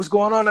What's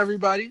going on,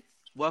 everybody?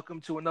 Welcome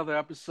to another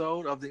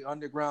episode of the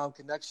Underground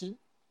Connection.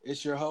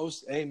 It's your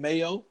host, A.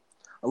 Mayo,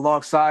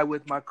 alongside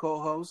with my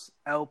co-host,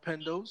 L.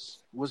 Pendos.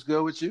 What's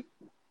good with you?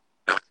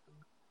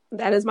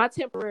 That is my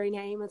temporary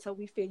name until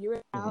we figure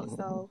it out.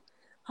 So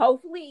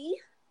hopefully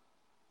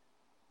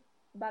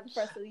by the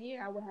first of the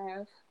year, I will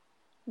have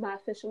my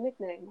official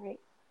nickname, right?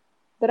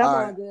 But I'm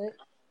all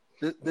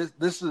good.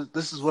 This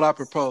is what I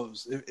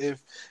propose.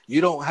 If you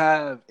don't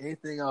have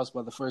anything else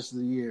by the first of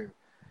the year,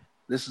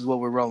 this is what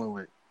we're rolling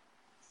with.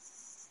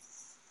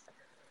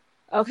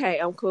 Okay,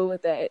 I'm cool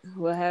with that.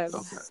 We'll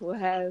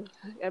have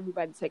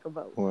everybody take a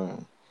vote.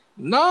 Wow.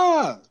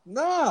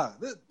 Nah.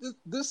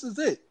 This is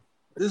it.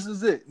 This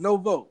is it. No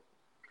vote.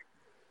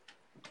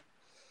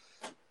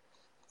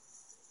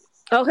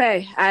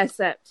 Okay, I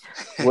accept.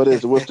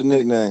 What's the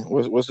nickname?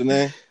 What's the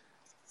name?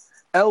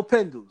 L.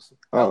 Pendles.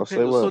 Oh,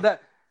 say what? So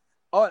that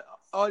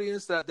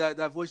audience,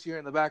 that voice you hear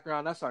in the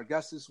background, that's our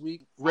guest this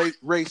week, Ray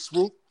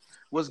Swoope.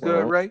 What's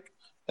good, Ray?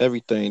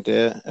 Everything,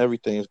 Dad.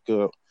 Everything's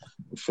good.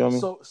 You feel me?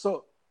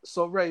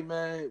 So Ray,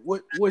 man,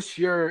 what's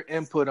your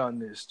input on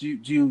this? Do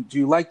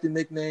you like the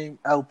nickname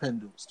L.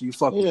 Pendles? Do you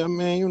fuck with it? Yeah,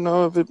 man.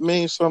 If it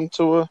means something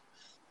to her,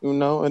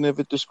 and if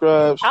it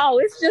describes. Oh,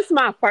 it's just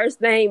my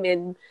first name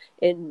and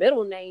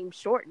middle name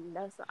shortened.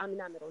 Not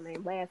middle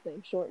name, last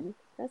name shortened.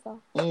 That's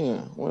all.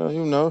 Yeah,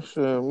 well,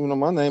 sure.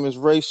 My name is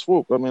Ray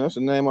Swoope. I mean, that's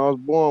the name I was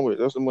born with.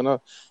 That's when I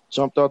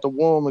jumped out the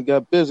womb and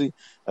got busy.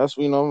 That's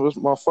it was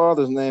my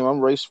father's name. I'm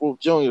Ray Swoope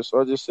Jr.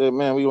 So I just said,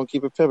 man, we gonna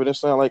keep it pimping. It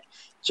sound like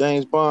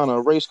James Bond or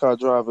a race car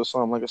driver or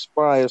something, like a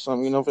spy or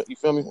something. You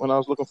feel me? When I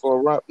was looking for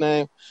a rap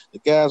name, the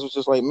guys was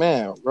just like,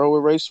 man, roll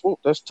with Ray Swoope.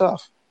 That's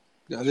tough.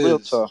 That's real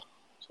tough.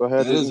 So I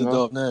had that is a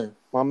dope name.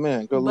 My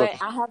man, good luck. luck.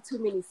 But I have too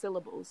many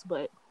syllables.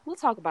 But we'll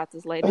talk about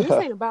this later. This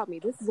ain't about me.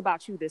 This is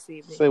about you this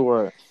evening. Say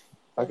word.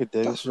 I could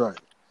dig it.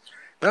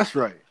 That's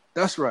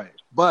right.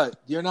 But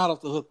you're not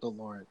off the hook though,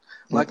 Lauren.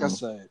 Like I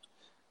said,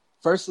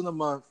 first of the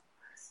month,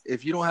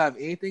 if you don't have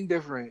anything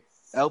different,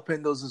 El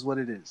Pendos is what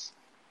it is.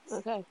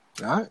 Okay.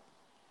 All right.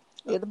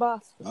 You're the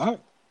boss. All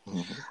right.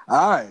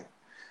 All right.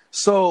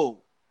 So,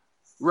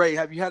 Ray,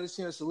 have you had a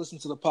chance to listen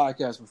to the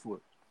podcast before?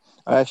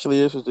 Actually,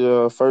 this is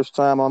the first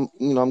time I'm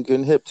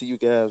getting hip to you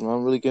guys, man.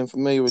 I'm really getting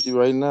familiar with you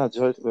right now,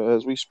 Judge,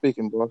 as we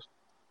speaking, boss.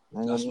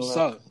 That's what's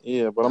up.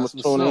 Yeah, but I'm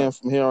gonna tune in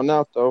from here on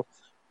out, though.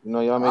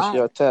 Y'all make sure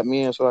y'all tap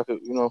me in so I could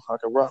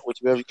rock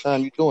with you every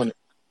time you're doing it.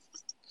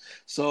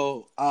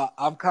 So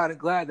I'm kind of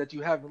glad that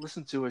you haven't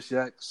listened to us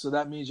yet. So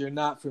that means you're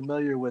not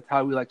familiar with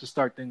how we like to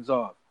start things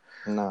off.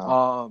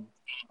 No.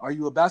 Are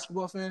you a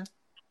basketball fan?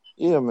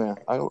 Yeah, man.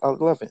 I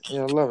love it.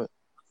 Yeah, I love it.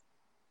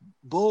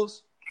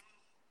 Bulls?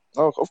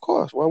 Oh, of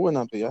course. Why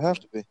wouldn't I be? I have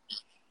to be.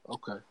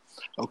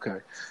 Okay.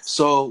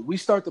 So we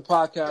start the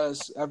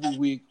podcast every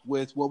week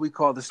with what we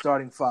call the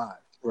starting five.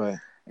 Right.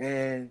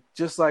 And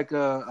just like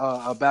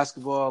a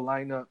basketball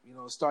lineup,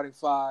 starting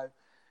five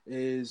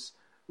is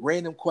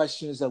random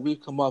questions that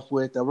we've come up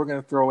with that we're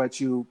going to throw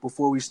at you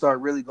before we start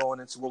really going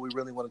into what we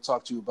really want to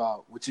talk to you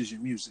about, which is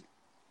your music.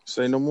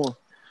 Say no more.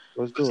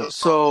 Let's do it.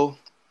 So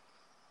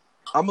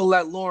I'm going to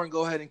let Lauren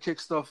go ahead and kick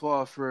stuff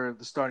off for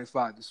the starting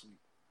five this week.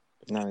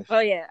 Nice. Oh,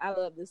 yeah. I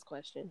love this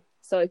question.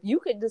 So if you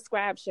could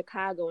describe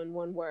Chicago in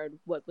one word,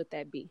 what would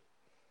that be?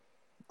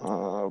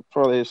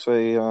 Probably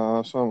say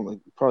something like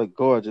probably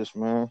gorgeous,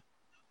 man.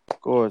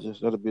 Gorgeous.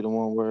 That'll be the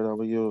one word I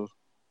would use.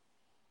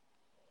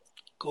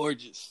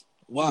 Gorgeous.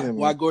 Why? Yeah,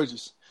 why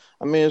gorgeous?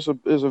 I mean, it's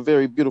a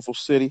very beautiful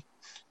city.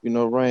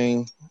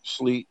 Rain,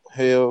 sleet,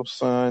 hail,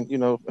 sun.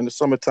 In the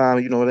summertime,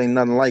 it ain't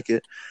nothing like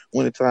it.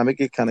 Wintertime, it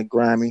get kind of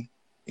grimy.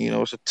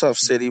 It's a tough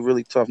city,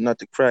 really tough nut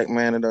to crack,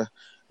 man. And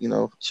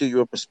chew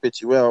you up and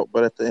spit you out.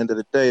 But at the end of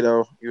the day,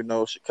 though,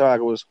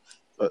 Chicago is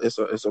it's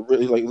a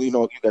really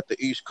you got the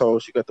East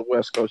Coast, you got the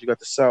West Coast, you got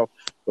the South,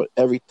 but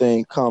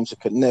everything comes and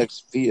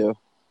connects via the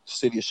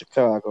city of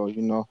Chicago.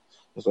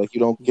 It's like you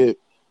don't get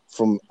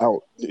from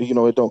out,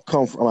 it don't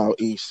come from out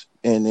east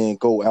and then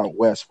go out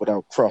west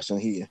without crossing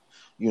here.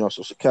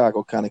 So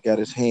Chicago kind of got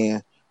its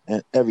hand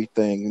and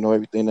everything,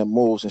 everything that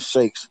moves and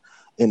shakes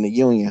in the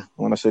Union.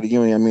 When I say the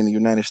Union, I mean the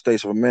United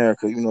States of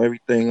America.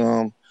 Everything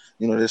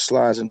that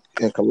slides and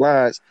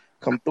collides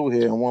come through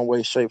here in one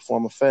way, shape,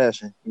 form, or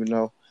fashion.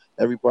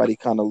 Everybody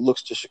kind of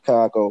looks to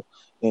Chicago,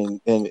 and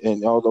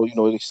although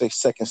they say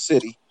second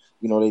city,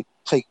 they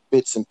take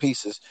bits and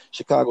pieces.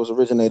 Chicago's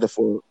originator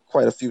for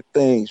quite a few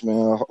things,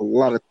 man. A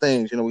lot of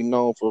things. We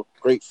know for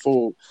great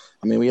food.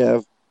 I mean, we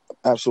have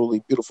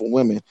absolutely beautiful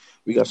women.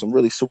 We got some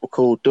really super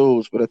cool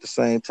dudes, but at the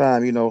same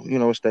time,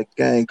 it's that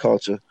gang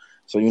culture.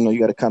 So you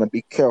got to kind of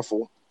be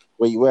careful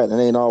where you at. It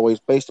ain't always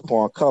based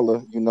upon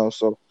color,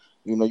 so.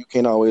 You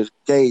can't always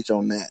gauge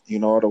on that.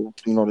 Although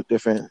the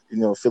different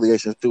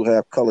affiliations do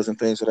have colors and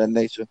things of that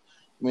nature.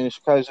 I mean,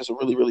 Chicago's just a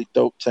really, really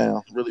dope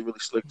town, really, really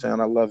slick town.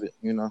 I love it.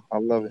 I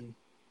love it.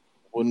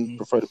 Wouldn't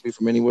prefer to be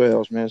from anywhere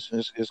else, man.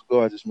 It's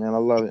gorgeous, man. I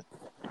love it.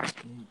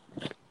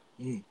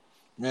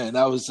 Man,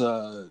 that's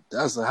a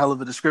hell of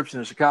a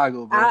description of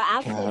Chicago, bro.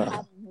 I could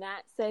have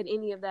not said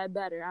any of that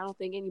better. I don't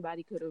think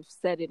anybody could have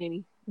said it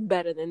any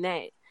better than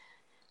that.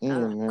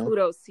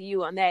 Kudos to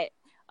you on that.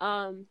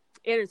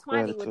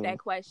 Intertwining with that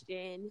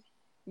question,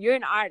 you're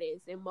an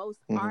artist, and most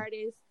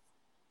artists,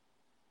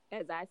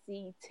 as I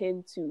see,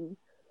 tend to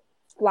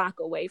flock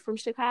away from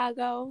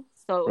Chicago.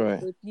 So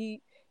if you,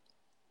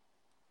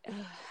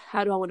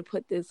 how do I want to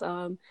put this?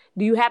 Do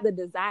you have the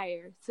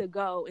desire to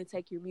go and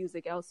take your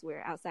music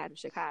elsewhere outside of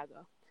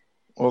Chicago?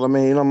 Well, I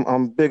mean,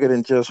 I'm bigger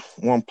than just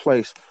one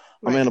place.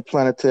 I'm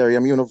interplanetary.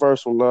 I'm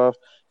universal, love.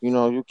 You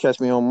know, you catch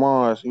me on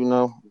Mars, you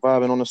know,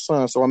 vibing on the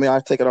sun. So, I mean, I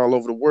take it all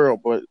over the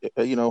world, but,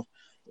 you know,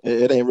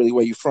 it ain't really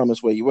where you from,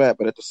 it's where you at.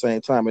 But at the same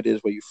time, it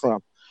is where you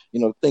from. You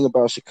know, the thing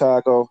about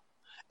Chicago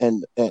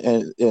and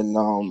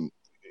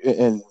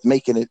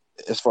making it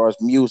as far as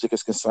music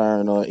is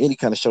concerned, or any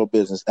kind of show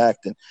business,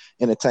 acting,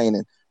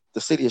 entertaining,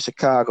 the city of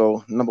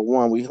Chicago, number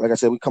one, like I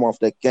said, we come off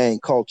that gang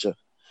culture.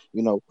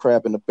 You know,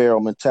 crab in the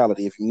barrel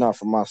mentality. If you're not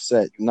from my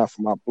set, you're not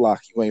from my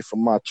block, you ain't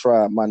from my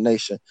tribe, my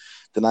nation,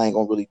 then I ain't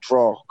gonna really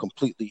draw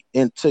completely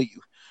into you.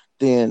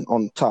 Then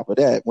on top of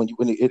that,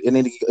 and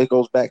then it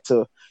goes back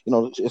to, you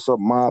know, it's a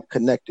mob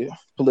connected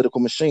political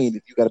machine.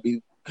 You got to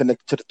be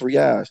connected to the three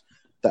eyes: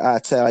 the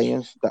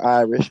Italians, the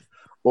Irish,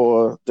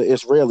 or the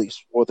Israelis,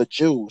 or the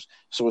Jews.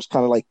 So it's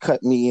kind of like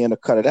cut me in or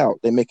cut it out.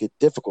 They make it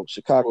difficult.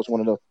 Chicago is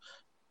one of the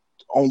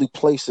only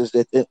places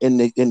that in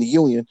the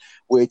union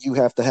where you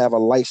have to have a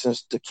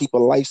license to keep a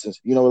license,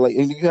 you know, like,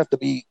 and you have to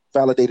be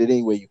validated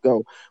anywhere you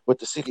go. But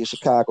the city of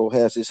Chicago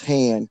has its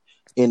hand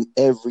in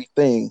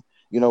everything.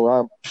 You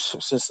know,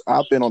 since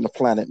I've been on the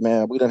planet,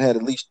 man, we done had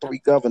at least 3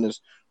 governors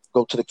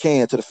go to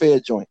the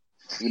Fed joint.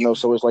 You know,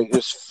 so it's like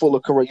it's full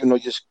of correct. You know,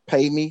 just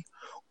pay me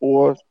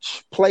or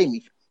play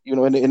me. You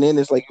know, and then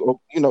it's like,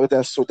 you know,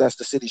 that's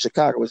the city of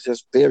Chicago. It's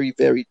just very,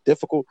 very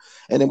difficult.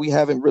 And then we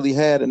haven't really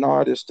had an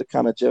artist to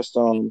kind of just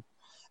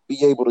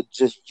be able to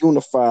just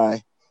unify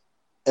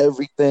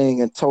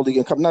everything and totally.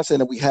 And I'm not saying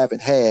that we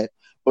haven't had,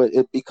 but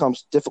it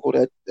becomes difficult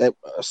at a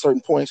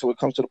certain point. So it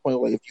comes to the point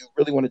where if you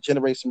really want to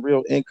generate some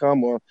real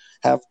income or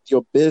have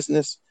your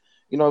business,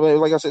 you know,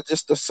 like I said,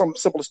 just something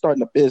simple as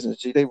starting a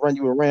business. They run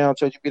you around,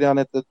 tell you be down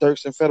at the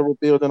Dirksen Federal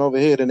Building over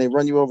here, then they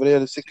run you over there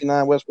to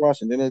 69 West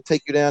Washington, then they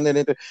take you down there,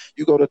 and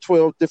you go to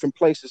 12 different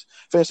places.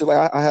 For instance,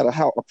 like I had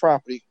a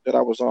property that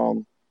I was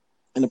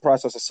in the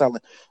process of selling.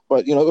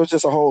 But, you know, it was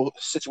just a whole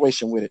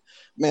situation with it.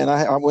 Man,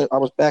 I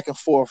was back and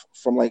forth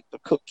from like the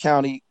Cook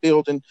County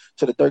building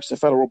to the Dirksen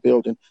Federal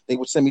Building. They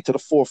would send me to the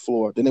 4th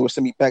floor. Then they would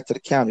send me back to the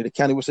county. The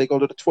county would say, go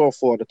to the 12th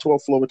floor. The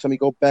 12th floor would tell me,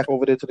 go back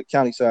over there to the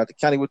county side. The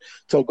county would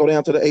tell, go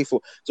down to the 8th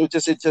floor. So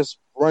it just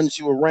runs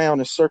you around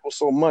in circles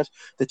so much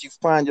that you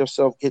find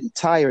yourself getting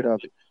tired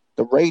of it.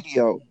 The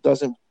radio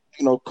doesn't,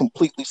 you know,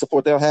 completely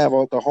support. They'll have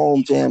the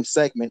home jam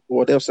segment,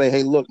 or they'll say,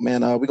 hey, look,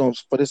 man, we're going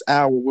to, for this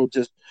hour, we'll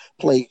just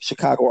play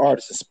Chicago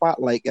artists and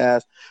spotlight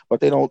guys, but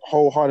they don't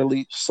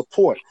wholeheartedly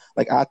support.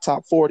 Like our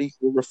top 40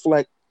 will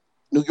reflect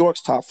New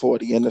York's top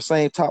 40, and the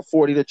same top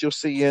 40 that you'll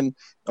see in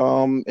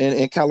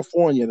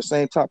California, the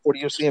same top 40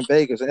 you'll see in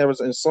Vegas and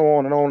Arizona, and so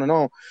on and on and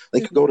on.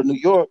 They could go to New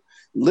York.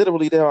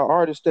 Literally, there are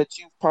artists that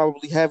you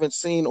probably haven't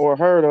seen or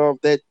heard of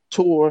that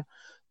tour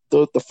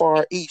the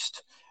Far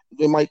East.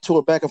 They might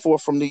tour back and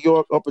forth from New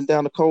York up and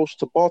down the coast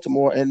to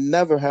Baltimore and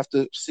never have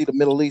to see the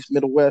Middle East,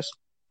 Middle West,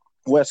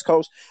 West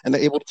Coast, and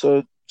they're able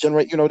to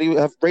generate, you know, they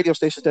have radio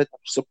stations that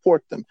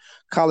support them,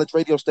 college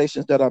radio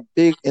stations that are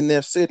big in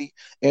their city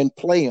and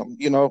play them,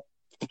 you know.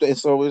 And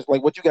so it's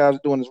like what you guys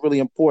are doing is really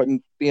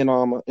important. Being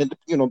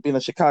being a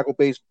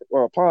Chicago-based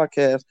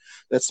podcast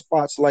that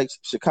spotlights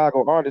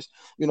Chicago artists,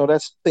 you know,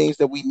 that's things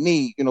that we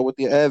need. You know, with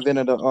the advent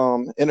of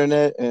the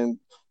internet and,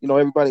 you know,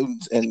 everybody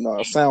and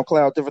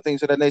SoundCloud, different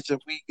things of that nature,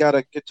 we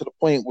gotta get to the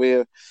point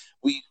where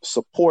we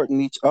supporting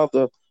each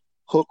other,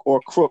 hook or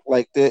crook.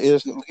 Like there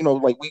is, you know,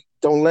 like we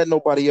don't let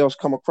nobody else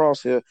come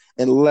across here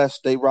unless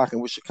they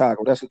rocking with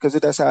Chicago. That's because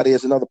that's how it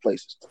is in other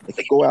places. If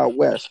you go out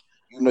west,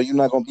 you know, you're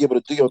not going to be able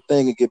to do your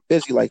thing and get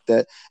busy like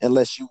that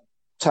unless you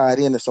tied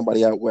into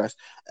somebody out west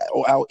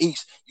or out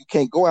east. You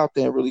can't go out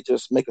there and really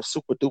just make a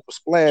super duper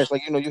splash.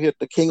 Like, you know, you hit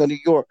the King of New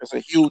York. It's a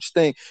huge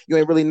thing. You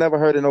ain't really never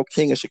heard of no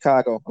King of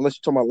Chicago unless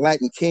you're talking about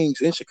Latin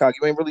kings in Chicago.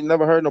 You ain't really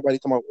never heard nobody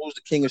talking about who's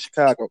the King of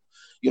Chicago.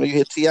 You know, you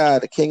hear T.I.,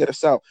 the King of the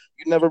South.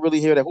 You never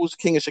really hear that. Who's the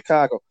King of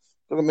Chicago?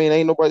 Because, I mean,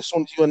 ain't nobody, as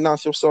soon as you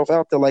announce yourself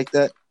out there like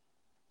that,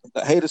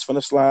 the haters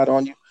finna slide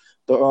on you.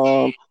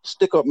 The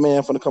stick up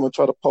man finna come and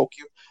try to poke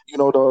you. You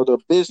know, the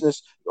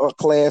business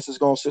class is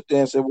gonna sit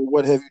there and say, well,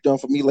 what have you done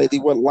for me lately?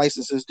 What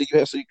licenses do you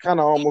have? So you kind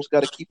of almost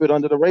got to keep it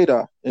under the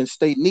radar and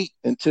stay neat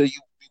until you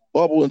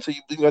bubble, until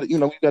you got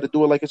to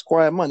do it like it's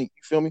quiet money.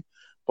 You feel me?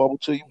 Bubble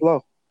till you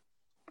blow.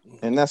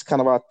 And that's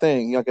kind of our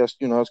thing. I guess,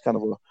 you know, it's kind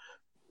of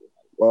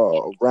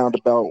a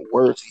roundabout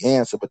wordsy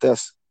answer, but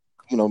that's,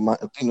 you know,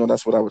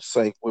 that's what I would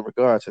say with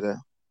regard to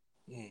that.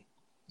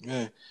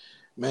 Yeah.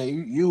 Man,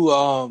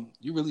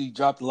 you really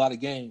dropped a lot of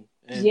game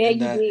in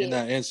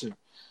that answer.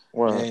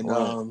 Right, and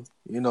right.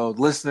 You know,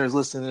 listeners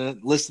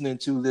listening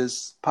to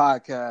this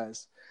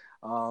podcast,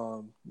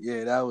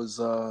 that was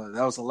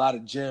a lot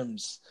of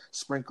gems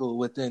sprinkled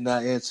within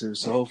that answer.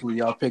 So hopefully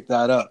y'all pick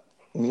that up.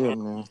 Yeah,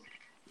 man.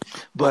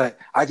 But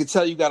I can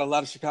tell you got a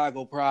lot of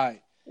Chicago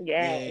pride.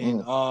 Yeah.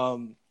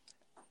 And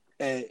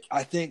And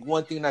I think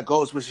one thing that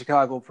goes with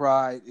Chicago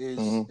pride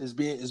Mm-hmm.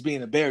 is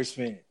being a Bears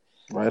fan.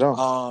 Right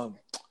on.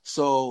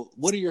 So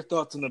what are your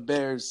thoughts on the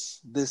Bears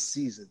this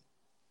season?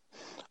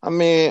 I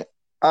mean,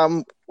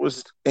 I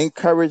was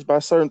encouraged by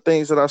certain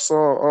things that I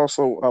saw.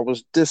 Also, I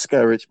was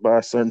discouraged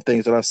by certain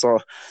things that I saw.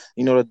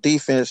 The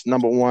defense,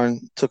 number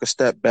one, took a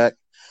step back.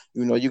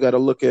 You got to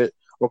look at,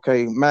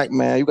 okay, Mac,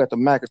 man, you got the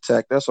Mac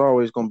attack. That's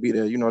always going to be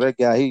there. That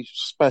guy, he's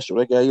special.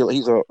 That guy,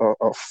 he's a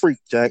freak,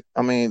 Jack.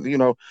 I mean, you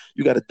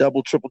got to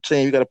double, triple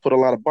team. You got to put a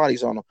lot of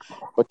bodies on him.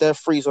 But that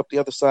frees up the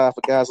other side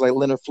for guys like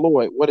Leonard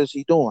Floyd. What is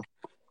he doing?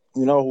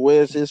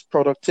 Where's his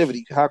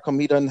productivity? How come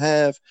he doesn't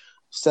have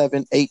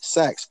 7, 8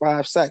 sacks,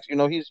 5 sacks? It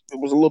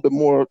was a little bit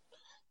more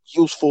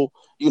useful,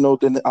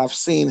 than I've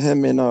seen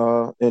him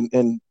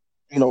in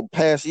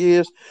past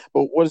years.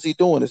 But what is he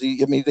doing?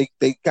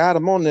 They got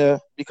him on there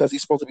because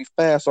he's supposed to be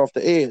fast off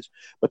the edge,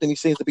 but then he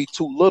seems to be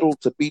too little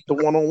to beat the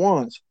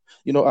one-on-ones.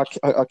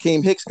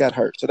 Akeem Hicks got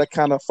hurt, so that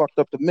kind of fucked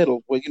up the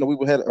middle. Where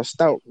we had a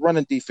stout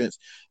running defense,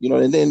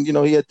 and then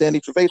he had Danny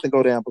Trevathan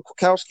go down, but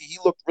Kukowski, he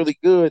looked really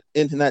good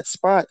in that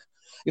spot.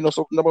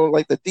 So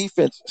like the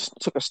defense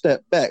took a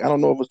step back. I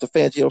don't know if it was the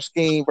Fangio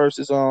scheme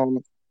versus my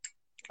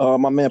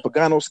man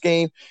Pagano's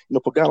scheme.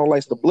 Pagano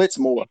likes to blitz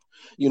more.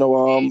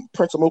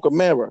 Prince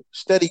Amukamara,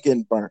 steady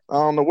getting burnt. I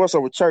don't know what's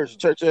up with Church.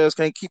 Church ass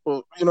can't keep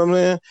a, you know what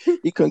I mean?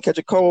 He couldn't catch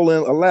a cold in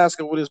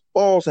Alaska with his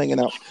balls hanging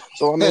out.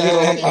 So, I mean,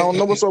 I don't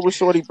know what's up with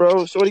Shorty,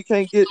 bro. Shorty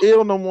can't get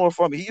ill no more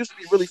for me. He used to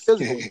be really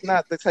physical. He's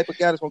not the type of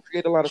guy that's going to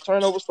create a lot of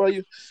turnovers for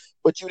you,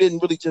 but you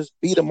didn't really just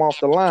beat him off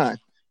the line.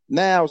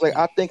 Now it's like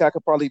I think I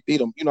could probably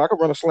beat him. I could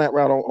run a slant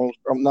route on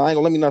no, I ain't gonna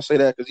let me not say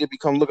that because he'll be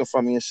come looking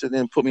for me and shit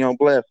and put me on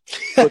blast.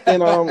 But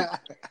then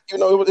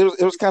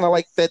it was kind of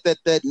like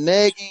that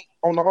Nagy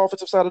on the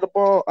offensive side of the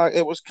ball.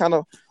 It was kind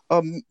of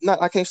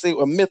not, I can't say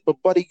a myth, but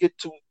Buddy get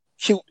too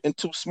cute and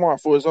too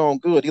smart for his own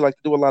good. He like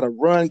to do a lot of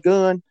run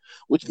gun,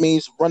 which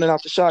means running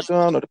out the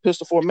shotgun or the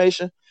pistol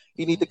formation.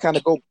 He need to kind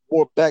of go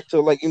more back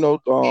to like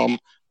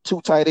 2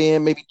 tight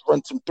end, maybe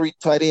run some 3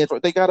 tight ends.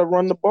 They got to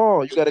run the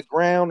ball. You got to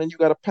ground and you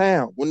got to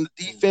pound. When the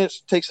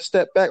defense takes a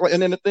step back,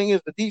 and then the thing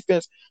is, the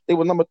defense, they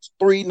were number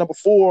 3, number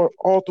 4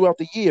 all throughout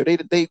the year.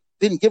 They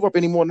didn't give up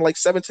any more than like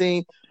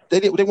 17.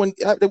 They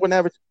wouldn't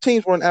average.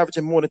 Teams weren't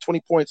averaging more than 20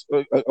 points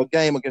a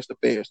game against the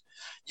Bears.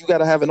 You got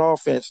to have an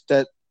offense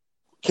that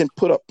can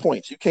put up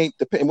points. You can't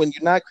depend when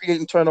you're not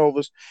creating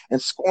turnovers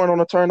and scoring on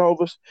the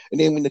turnovers,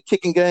 and then when the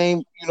kicking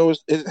game,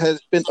 it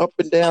has been up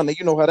and down, and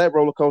you know how that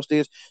roller coaster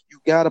is. You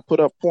got to put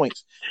up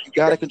points. You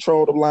got to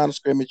control the line of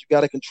scrimmage. You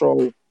got to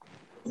control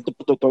the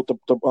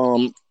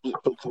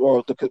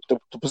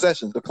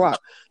possessions, the clock.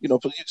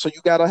 So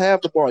you got to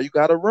have the ball. You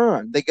got to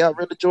run. They got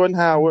rid of Jordan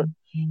Howard,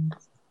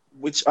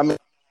 which I mean.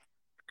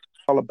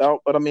 All about,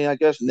 but I mean, I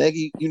guess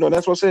Nagy,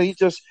 that's what I said.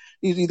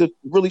 He's either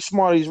really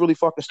smart or he's really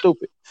fucking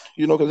stupid,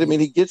 because I mean,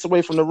 he gets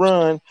away from the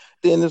run.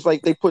 Then it's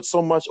like they put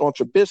so much on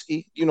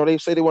Trubisky. They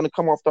say they want to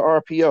come off the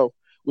RPO,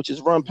 which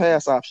is run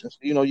pass options.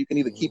 You can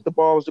either keep the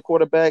ball as the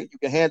quarterback, you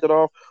can hand it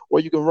off, or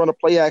you can run a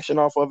play action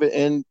off of it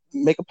and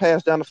make a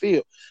pass down the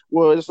field.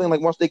 Well, it's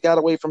like once they got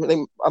away from it,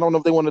 I don't know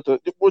if they wanted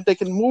to. Well, they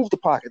can move the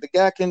pocket. The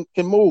guy can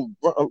move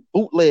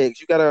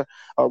bootlegs. You got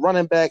a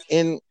running back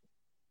in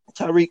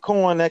Tyreek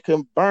Cohen that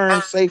can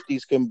burn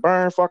safeties, can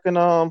burn fucking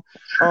linebackers.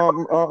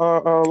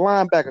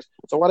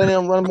 So why didn't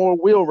they run more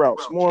wheel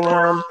routes,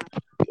 more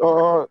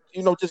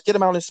just get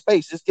them out in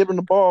space, just give them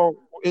the ball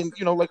in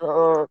like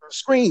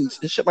screens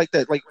and shit like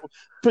that, like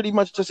pretty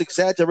much just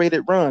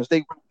exaggerated runs.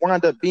 They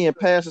wind up being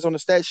passes on the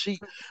stat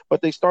sheet,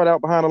 but they start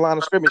out behind the line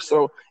of scrimmage,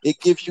 so it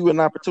gives you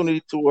an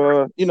opportunity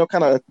to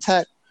kind of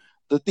attack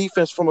the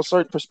defense from a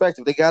certain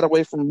perspective. They got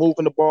away from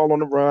moving the ball on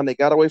the run. They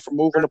got away from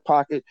moving the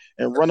pocket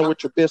and running with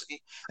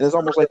Trubisky. And it's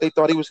almost like they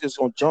thought he was just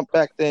going to jump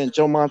back there and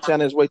Joe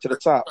Montana his way to the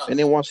top. And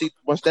then once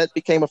that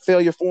became a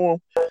failure for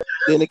him,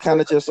 then it kind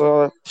of just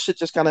shit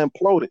just kind of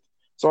imploded.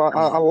 So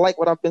I like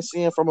what I've been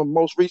seeing from him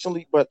most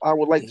recently, but I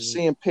would like to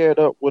see him paired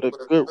up with a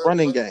good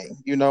running game,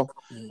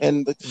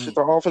 and the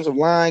offensive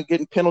line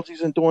getting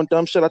penalties and doing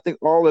dumb shit. I think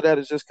all of that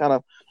is just kind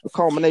of a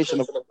culmination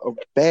of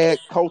bad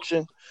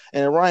coaching.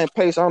 And Ryan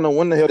Pace, I don't know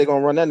when the hell they're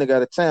going to run that nigga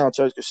out of town,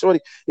 Church, because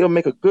Shorty, he'll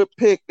make a good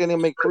pick, then he'll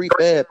make 3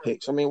 bad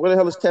picks. I mean, where the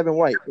hell is Kevin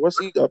White? What's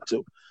he up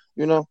to?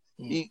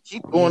 He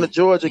keep going to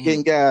Georgia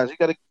getting guys. You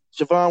got to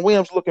Javon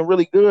Williams looking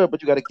really good,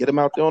 but you got to get him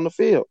out there on the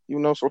field,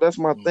 So that's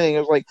my thing. It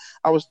was like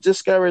I was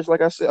discouraged,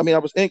 like I said. I mean, I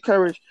was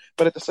encouraged,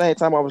 but at the same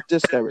time, I was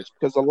discouraged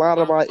because a lot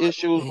of our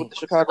issues with the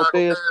Chicago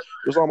Bears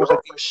was almost like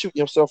you were shooting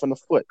yourself in the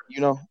foot,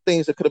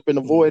 things that could have been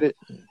avoided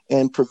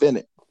and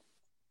prevented.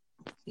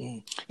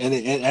 And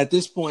at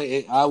this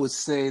point, I would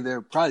say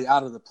they're probably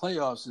out of the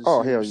playoffs this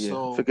year. Hell yeah.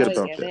 So, forget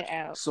about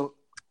that. So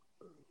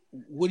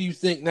what do you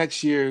think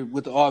next year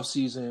with the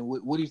offseason?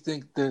 What do you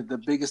think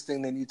the biggest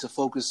thing they need to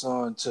focus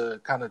on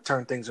to kind of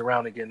turn things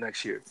around again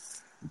next year?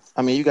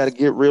 I mean, you got to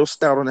get real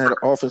stout on that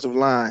offensive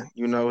line,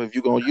 if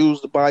you're going to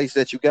use the bodies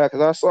that you got.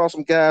 Because I saw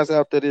some guys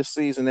out there this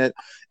season that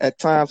at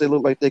times they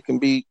look like they can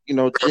be,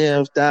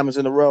 gems, diamonds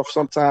in the rough.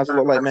 Sometimes it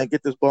look like, man,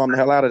 get this ball the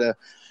hell out of there.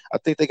 I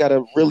think they got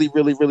to really,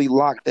 really, really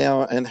lock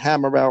down and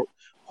hammer out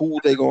who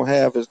they gonna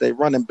have as they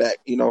running back.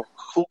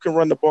 Who can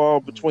run the ball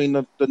between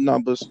the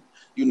numbers.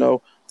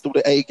 Through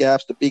the A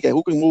gaps, the B gap.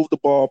 Who can move the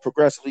ball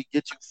progressively,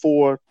 get you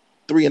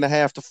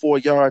 3.5 to 4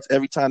 yards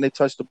every time they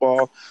touch the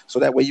ball, so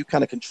that way you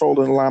kind of control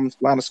the line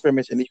of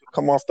scrimmage, and then you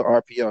come off the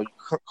RPO,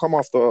 you come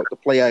off the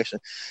play action.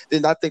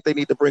 Then I think they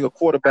need to bring a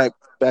quarterback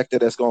back there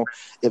that's going,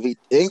 if he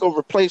ain't going to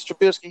replace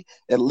Trubisky,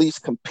 at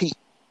least compete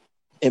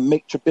and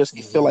make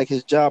Trubisky feel like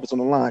his job is on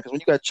the line. Because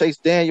when you got Chase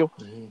Daniel,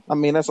 I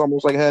mean, that's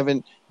almost like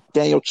having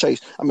Daniel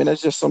Chase. I mean,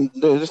 that's just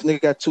this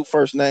nigga got 2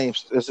 first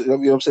names. You know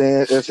what I'm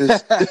saying? That's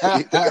his,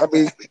 I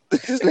mean,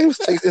 his name is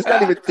Chase. It's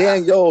not even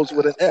Daniels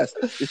with an S.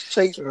 It's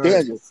Chase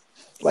Daniel.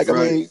 Like, I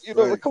mean,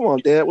 like, come on,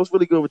 Dad. What's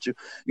really good with you?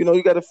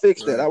 You got to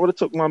fix that. I would have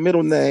took my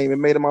middle name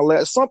and made it my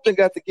last. Something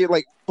got to get,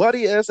 like,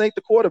 Buddy S ain't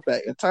the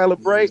quarterback. And Tyler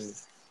Bray,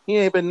 he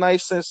ain't been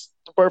nice since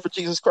the birth of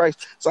Jesus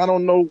Christ. So I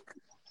don't know.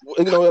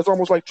 It's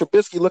almost like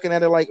Trubisky looking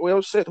at it like,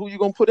 well, shit, who you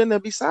going to put in there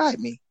beside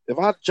me? If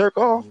I jerk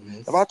off,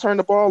 if I turn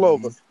the ball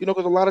over,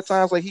 because a lot of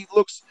times, like, he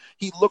looks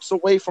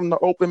away from the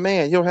open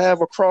man. He'll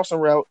have a crossing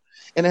route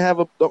and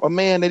have a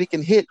man that he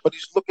can hit, but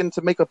he's looking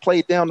to make a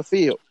play down the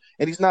field.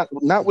 And he's not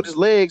with his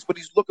legs, but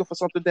he's looking for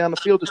something down the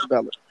field to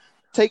develop.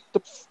 Take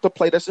the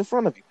play that's in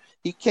front of you.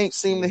 He can't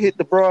seem to hit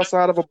the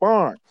broadside of a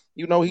barn.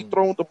 He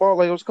thrown the ball,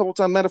 like, it was a couple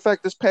times. Matter of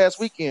fact, this past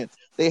weekend,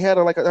 they had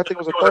I think it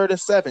was a 3rd and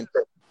 7.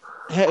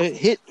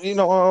 Hit,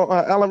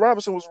 Allen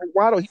Robinson was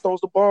wide open. He throws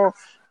the ball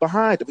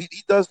behind him.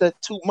 He does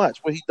that too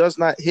much, where he does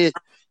not hit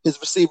his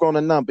receiver on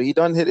the number. He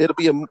doesn't hit. It'll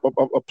be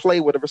a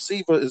play where the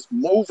receiver is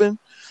moving,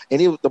 and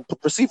the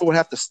receiver would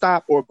have to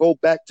stop or go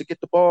back to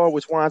get the ball,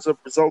 which winds up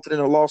resulting in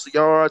a loss of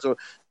yards or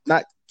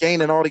not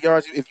gaining all the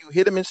yards. If you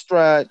hit him in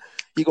stride,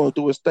 he's gonna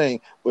do his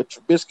thing. But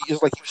Trubisky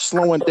is like you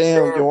slowing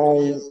down your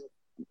own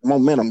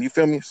momentum. You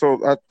feel me?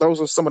 So those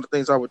are some of the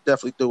things I would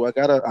definitely do. I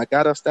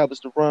gotta establish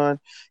the run,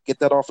 get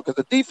that off, because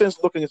the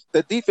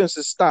defense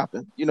is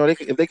stopping.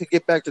 If they could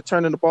get back to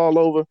turning the ball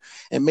over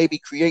and maybe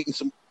creating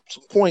some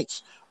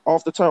points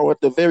off the turn, or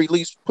at the very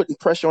least putting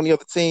pressure on the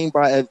other team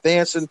by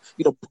advancing,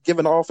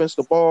 giving the offense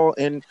the ball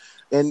and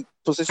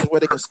positions where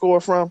they can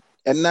score from.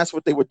 And that's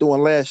what they were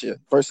doing last year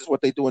versus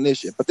what they're doing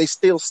this year. But they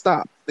still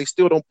stop. They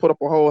still don't put up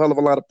a whole hell of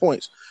a lot of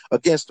points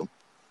against them.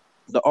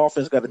 The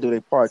offense got to do their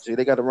part.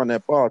 They got to run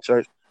that ball,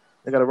 Church.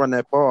 They got to run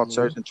that ball,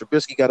 Church. And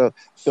Trubisky got to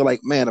feel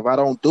like, man, if I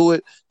don't do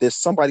it, there's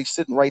somebody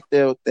sitting right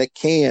there that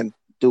can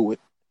do it.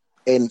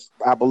 And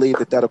I believe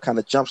that'll kind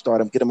of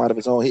jumpstart him, get him out of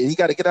his own head. He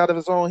got to get out of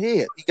his own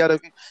head. You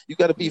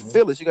got to be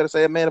fearless. You got to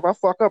say, man, if I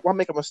fuck up, I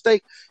make a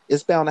mistake,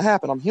 it's bound to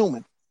happen. I'm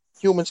human.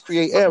 Humans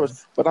create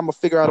errors, but I'm going to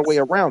figure out a way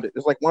around it.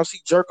 It's like once he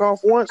jerk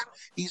off once,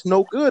 he's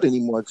no good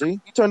anymore, G.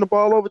 You turn the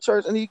ball over,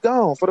 Church, and he's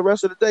gone. For the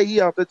rest of the day,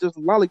 he out there just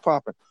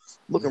lollipopping,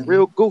 looking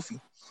real goofy.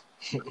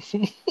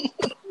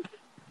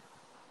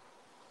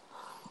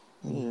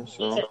 Yeah,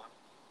 so.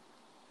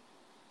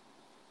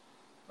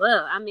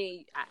 Well, I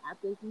mean, I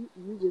think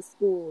you just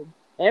schooled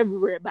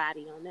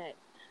everybody on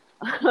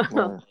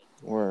that.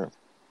 Word.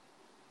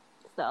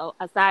 So,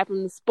 aside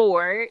from the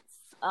sports,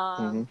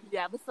 you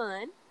have a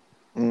son.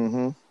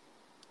 Mm-hmm.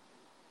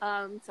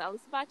 Tell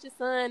us about your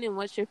son and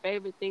what's your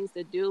favorite things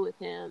to do with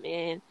him.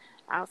 And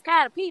I was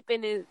kind of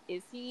peeping,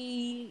 is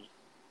he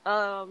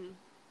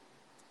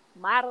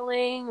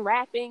modeling,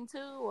 rapping too,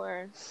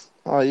 or?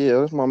 Oh yeah,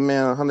 that's my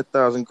man,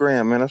 100,000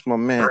 grand, man. That's my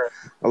man.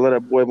 I love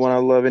that boy when I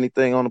love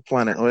anything on the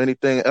planet or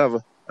anything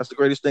ever. That's the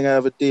greatest thing I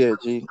ever did,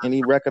 G.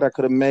 Any record I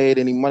could have made,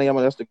 any money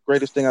that's the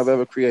greatest thing I've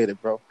ever created,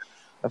 bro.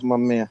 That's my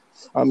man.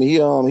 I mean, he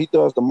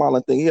does the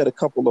modeling thing. He had a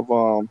couple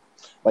of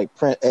like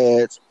print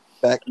ads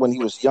back when he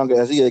was younger.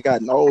 As he had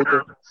gotten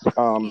older,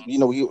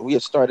 we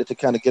had started to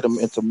kind of get him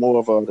into more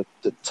of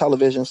the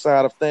television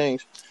side of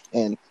things,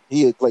 and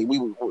he had, like,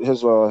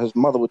 his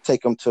mother would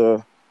take him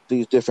to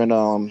these different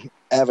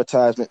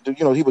advertisement.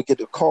 He would get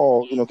a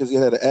call, because he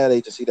had an ad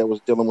agency that was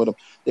dealing with him.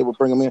 They would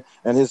bring him in,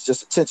 and his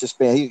just attention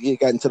span, he had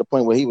gotten to the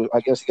point where he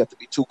got to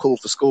be too cool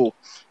for school.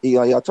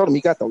 I told him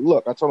he got the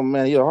look. I told him,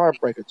 man, you're a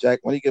heartbreaker, Jack.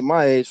 When he get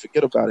my age,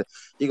 forget about it.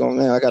 He going,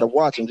 man, I got to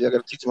watch him. I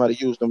got to teach him how to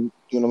use them,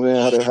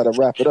 man, how to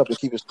wrap it up and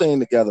keep his thing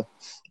together.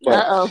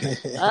 But,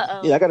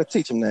 yeah, I got to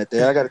teach him that,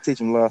 Dad. I got to teach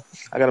him love.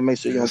 I got to make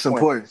sure you're on point.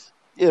 Important.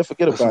 Yeah,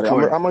 forget about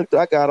it.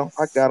 I got him.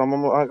 I'm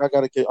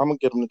gonna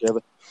get him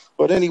together.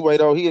 But anyway,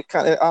 though, he had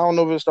I don't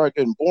know if it started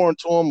getting boring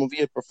to him, if he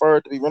had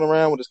preferred to be running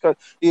around with his cut.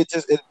 It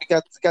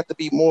got to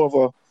be more of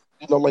a,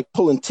 like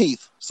pulling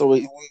teeth. So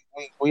we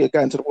had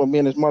gotten to the point. Me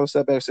and his mother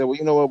sat back and said, well,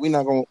 you know what? We're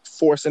not gonna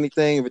force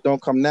anything if it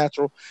don't come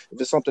natural.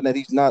 If it's something that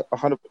he's not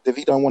 100, if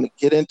he don't want to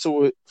get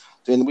into it,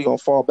 then we gonna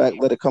fall back,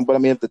 let it come. But I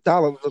mean, if the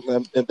dollar,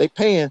 if they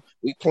paying,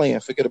 we playing.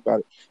 Forget about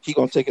it. He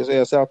gonna take his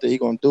ass out there. He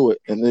gonna do it,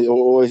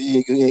 or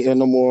he ain't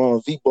no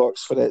more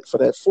V-Bucks for that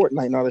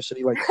Fortnite and all that shit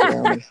he like to put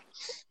down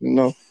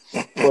there,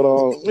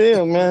 But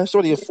yeah, man,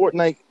 shorty a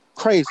Fortnite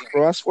crazy,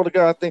 bro. I swear to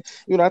God, I think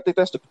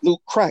that's the new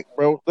crack,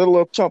 bro. That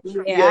little chump.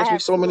 Yeah, he asked me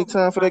so many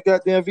times for that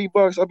goddamn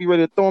V-Bucks. I'll be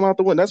ready to throw him out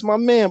the window. That's my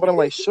man, but I'm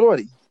like,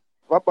 shorty,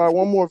 if I buy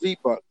one more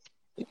V-Buck,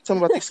 You tell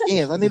me about these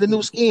skins. I need a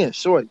new skin.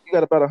 Sure, you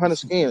got about 100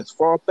 skins.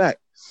 Fall back.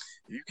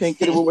 If you can't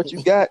get it with what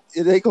you got,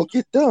 it ain't gonna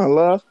get done,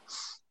 love.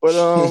 But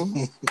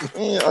man,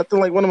 I think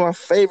like one of my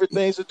favorite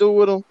things to do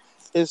with him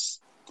is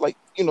like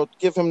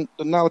give him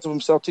the knowledge of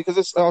himself too. Because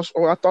it's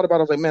I thought about it, I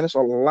was like, man, it's a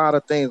lot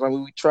of things. I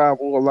mean, we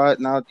travel a lot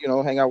now,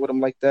 hang out with him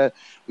like that.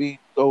 We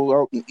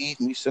go out and eat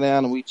and we sit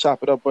down and we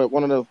chop it up. But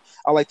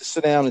I like to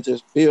sit down and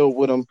just build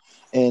with him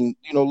and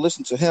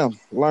listen to him,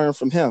 learn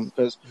from him.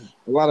 Because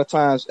a lot of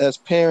times as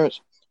parents,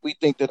 we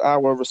think that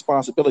our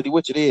responsibility,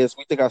 which it is,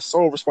 we think our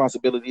sole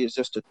responsibility is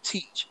just to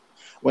teach.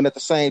 When at the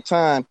same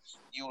time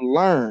you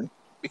learn.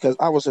 Because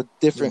I was a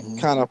different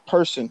kind of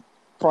person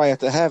prior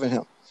to having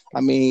him.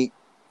 I mean,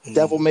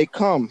 devil may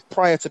come.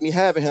 Prior to me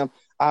having him,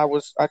 I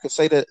could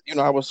say that,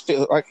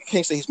 I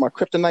can't say he's my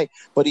kryptonite,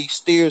 but he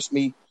steers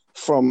me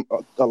from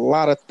a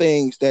lot of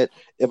things that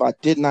if I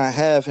did not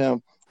have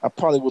him, I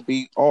probably would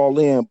be all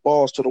in,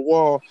 balls to the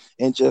wall,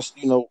 and just,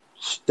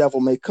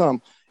 devil may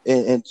come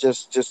and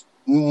just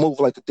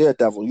move like the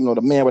daredevil,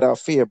 the man without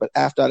fear. But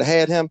after I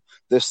had him,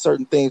 there's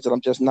certain things that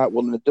I'm just not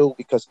willing to do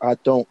because I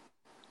don't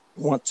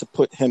want to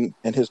put him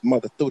and his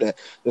mother through that.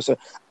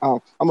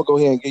 I'm gonna go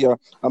ahead and give y'all.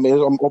 I mean,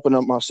 I'm opening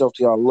up myself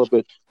to y'all a little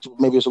bit.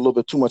 Maybe it's a little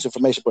bit too much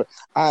information, but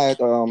I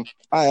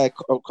had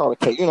called a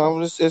case.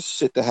 It's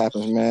shit that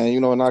happens, man.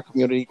 In our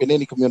community, in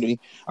any community,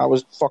 I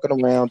was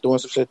fucking around doing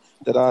some shit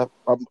that I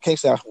can't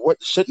say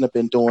what shouldn't have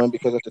been doing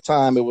because at the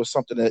time it was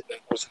something that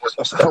was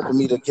helping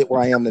me to get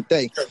where I am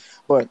today.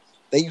 But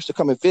they used to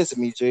come and visit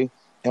me, G.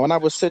 And when I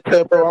would sit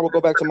there, bro, I would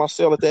go back to my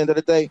cell at the end of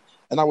the day,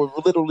 and I would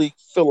literally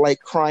feel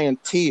like crying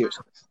tears.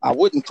 I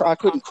wouldn't cry. I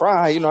couldn't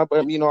cry. But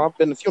I've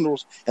been to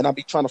funerals and I'd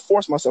be trying to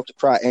force myself to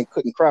cry and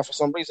couldn't cry for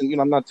some reason.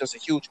 I'm not just a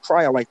huge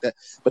crier like that.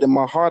 But in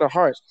my heart of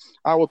hearts,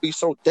 I would be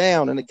so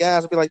down. And the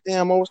guys would be like,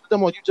 damn, what's the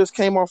demo? You just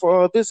came off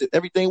a visit.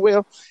 Everything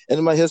well?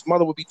 And his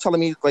mother would be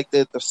telling me like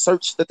the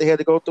search that they had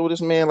to go through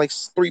this man, like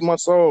 3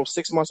 months old,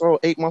 6 months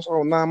old, 8 months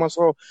old, 9 months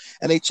old.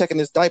 And they checking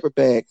his diaper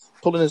bag,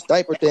 pulling his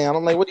diaper down.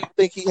 I'm like, what do you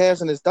think he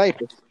has in his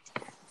diaper?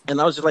 And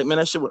I was just like, man,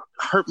 that shit would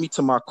hurt me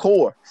to my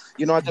core.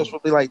 I just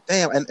would be like,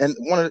 damn.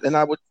 And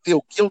I would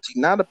feel guilty,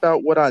 not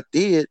about what I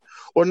did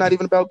or not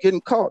even about getting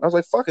caught. I was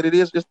like, fuck it.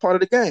 It's part of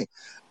the game.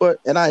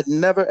 And I had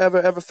never,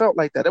 ever, ever felt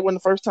like that. That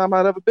wasn't the first time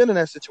I'd ever been in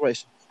that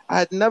situation. I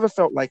had never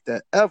felt like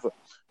that ever.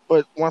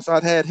 But once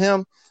I'd had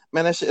him,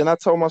 man, that shit, and I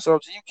told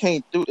myself, you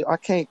can't do it. I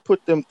can't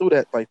put them through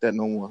that like that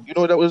no more.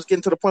 That was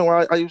getting to the point where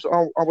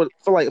I would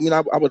feel like,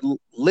 I would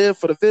live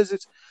for the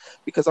visits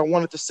because I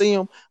wanted to see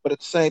them, but at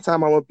the same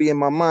time, I would be in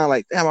my mind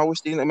like, damn, I wish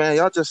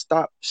y'all just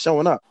stop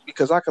showing up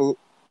because I could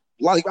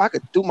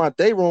do my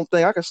day room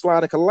thing. I could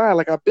slide and collide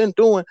like I've been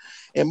doing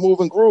and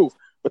move and groove.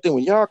 But then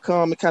when y'all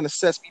come, it kind of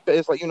sets me back.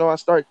 It's like, I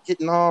start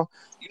getting all,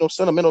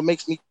 sentimental,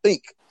 makes me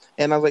think.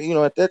 And I was like,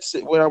 at that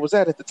shit where I was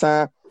at the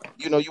time,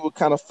 you would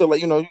kind of feel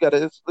like, you got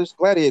to, it's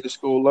gladiator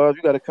school, love.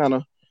 You got to kind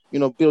of,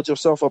 build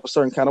yourself up a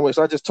certain kind of way.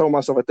 So I just told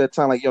myself at that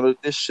time, like,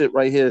 this shit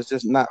right here is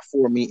just not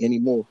for me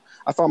anymore.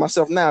 I find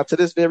myself now to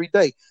this very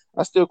day,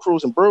 I still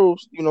cruise and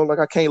bruise, like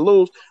I can't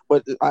lose,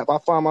 but I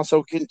find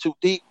myself getting too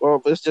deep or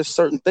it's just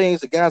certain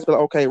things. The guys be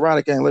like, okay, right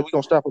again, we're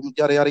going to stop them,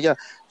 yada, yada, yada.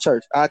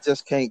 Church, I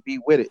just can't be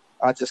with it.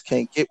 I just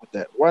can't get with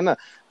that. Why not?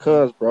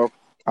 Because, bro,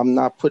 I'm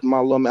not putting my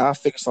little man, I'll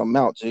figure something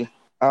out, G.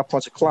 I'll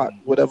punch a clock,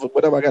 whatever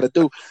I got to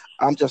do.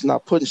 I'm just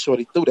not putting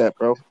Shorty through that,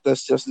 bro.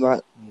 That's just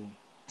not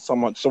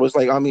someone. So it's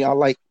like, I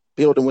like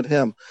building with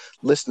him,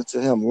 listening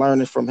to him,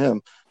 learning from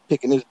him,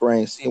 picking his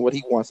brain, seeing what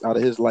he wants out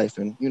of his life,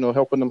 and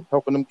helping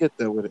them get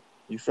there with it.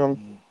 You feel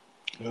me?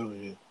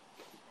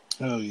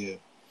 Hell yeah.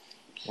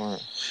 All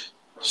right.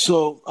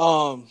 So,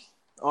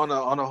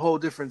 on a whole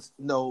different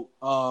note,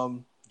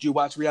 do you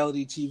watch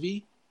reality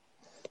TV?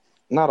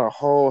 Not a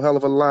whole hell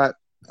of a lot.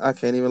 I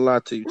can't even lie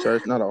to you,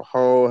 Church. Not a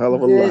whole hell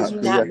of a Good, lot.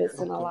 you're not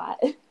missing a lot.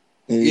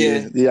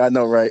 Yeah, I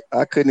know, right?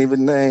 I couldn't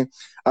even name.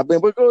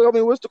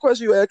 What's the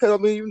question you asked?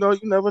 Because you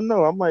never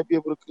know. I might be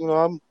able to.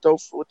 I'm dope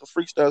with the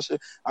freestyle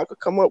shit. I could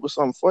come up with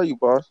something for you,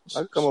 boss.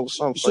 I could come up with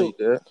something for you,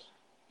 Dad.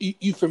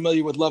 You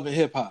familiar with Love and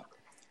Hip Hop?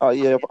 Oh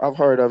yeah, I've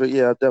heard of it.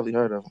 Yeah, I've definitely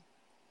heard of it.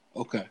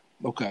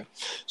 Okay.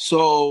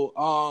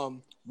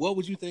 So, what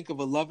would you think of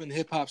a Love and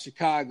Hip Hop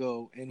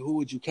Chicago, and who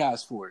would you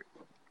cast for it?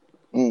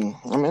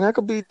 That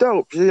could be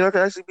dope. Yeah, that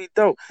could actually be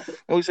dope.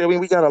 And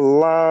we got a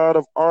lot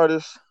of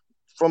artists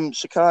from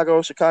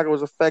Chicago. Chicago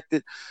has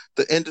affected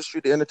the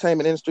industry, the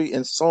entertainment industry,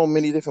 in so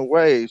many different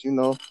ways.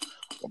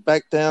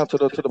 Back down to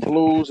the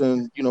blues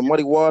and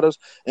Muddy Waters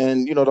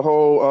and the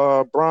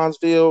whole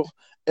Bronzeville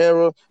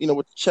era.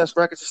 With the chess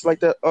records, just like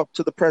that, up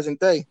to the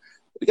present day.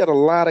 We got a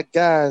lot of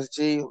guys,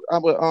 G. I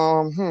would,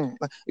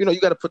 you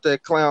got to put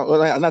that clown,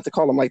 not to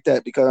call him like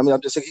that, because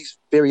I'm just saying he's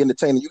very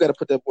entertaining. You got to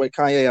put that boy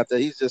Kanye out there.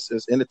 He's just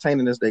as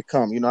entertaining as they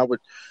come. I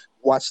would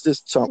watch this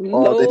chump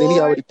all day. Then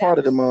he already part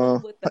of them.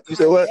 You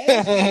said what?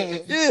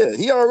 Yeah,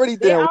 he already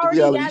down with the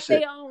reality shit.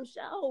 They already got their own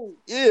show.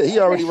 Yeah, he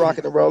already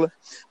rocking and rolling.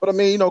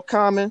 But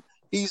Common,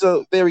 he's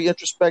a very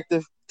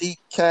introspective, deep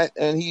cat,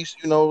 and he's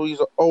he's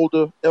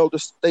an elder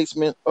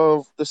statesman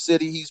of the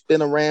city. He's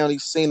been around.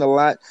 He's seen a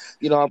lot.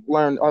 I've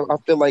learned. I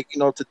feel like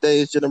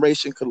today's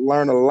generation could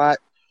learn a lot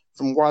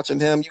from watching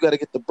him. You got to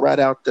get the brat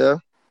out there.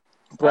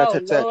 Brat Oh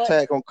tat tat Lord,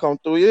 tat gonna come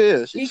through.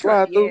 Yeah, she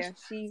slide through. yeah,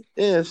 she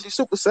Yeah, she's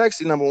super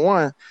sexy, number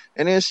one.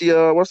 And then she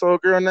what's her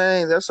old girl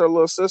name? That's her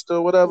little sister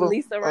or whatever.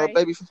 Lisa Ray.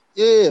 Baby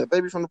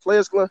from the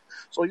Players Club.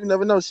 So you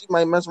never know. She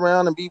might mess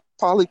around and be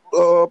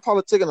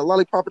politicking a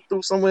lollipop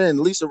through somewhere and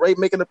Lisa Ray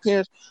make an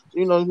appearance.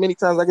 So, many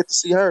times I get to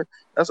see her.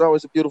 That's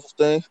always a beautiful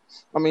thing.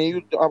 I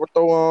mean, I would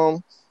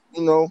throw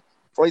you know,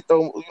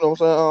 Plato, what I'm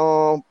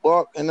saying,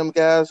 Buck and them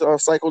guys are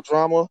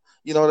psychodrama.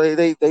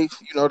 They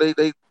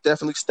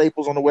definitely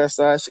staples on the west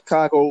side.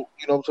 Chicago,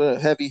 what I'm saying,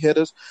 heavy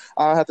hitters.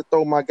 I had to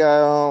throw my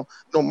guy,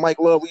 Mike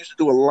Love. We used to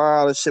do a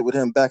lot of shit with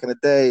him back in the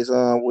days,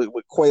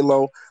 with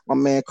Quelo, my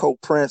man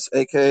Prince,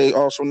 aka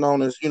also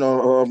known as,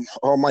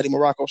 Almighty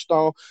Morocco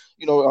Stone,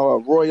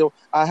 Royal.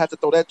 I had to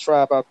throw that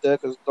tribe out there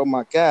because they're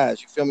my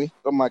guys, you feel me?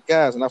 They're my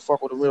guys, and I fuck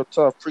with them real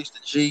tough. Priest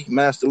of G,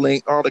 Master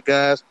Link, all the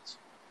guys.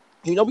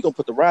 We're going to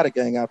put the Rider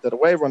Gang out there. The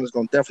Wave Runner's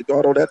going to definitely go,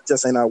 although that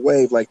just ain't our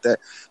wave like that.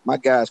 My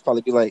guys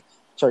probably be like,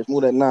 Church,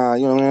 move that nah,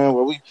 you know what I mean?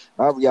 Well,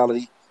 our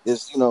reality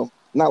is,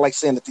 not like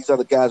saying that these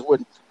other guys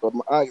wouldn't, but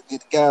the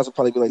guys will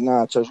probably be like,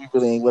 nah, Church, we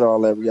really ain't with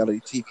all that reality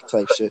TV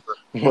type shit.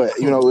 But,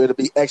 it'll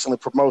be excellent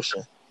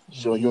promotion.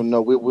 So,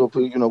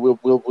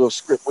 we'll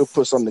script, we'll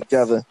put something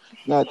together.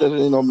 Not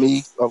that,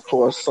 me, of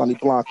course, Sonny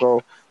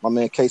Blanco, my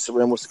man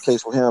K-Sarim, what's the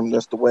case with him?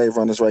 That's the Wave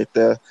Runners right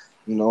there.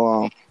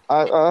 I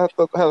had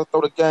to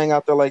throw the gang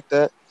out there like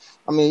that.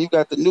 I mean, you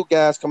got the new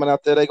guys coming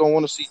out there. They gonna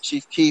want to see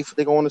Chief Keef.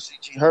 They gonna want to see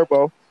G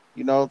Herbo.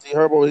 G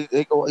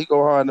Herbo, he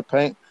go hard in the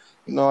paint.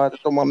 I had to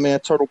throw my man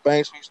Turtle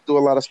Banks. We used to do a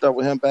lot of stuff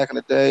with him back in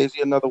the days.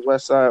 He another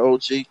West Side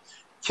OG,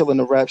 killing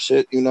the rap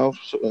shit.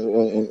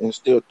 And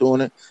still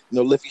doing it.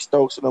 Liffy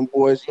Stokes and them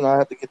boys. I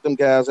have to get them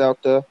guys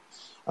out there.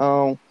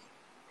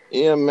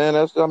 Yeah, man.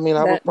 I would probably.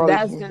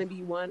 That's gonna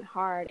be one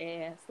hard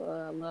ass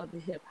love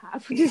and hip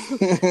hop. Ain't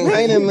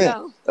it,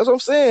 man? That's what I'm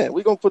saying.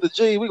 We gonna put the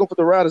G. We gonna put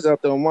the Riders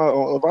out there.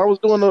 If I was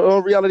doing a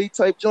reality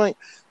type joint,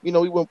 we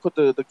wouldn't put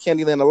the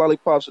Candyland, the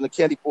Lollipops, and the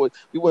Candy Boys.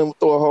 We wouldn't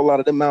throw a whole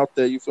lot of them out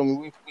there. You feel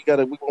me? We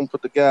gonna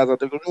put the guys out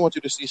there because we want you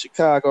to see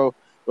Chicago.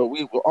 But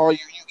you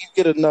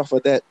get enough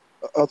of that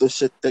other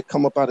shit that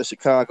come up out of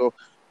Chicago.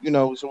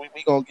 So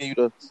we gonna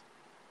give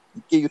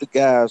you the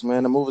guys,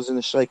 man, the movers and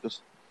the shakers.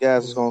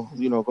 Guys is gonna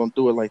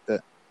do it like that.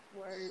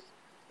 Word.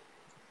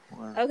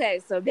 Okay,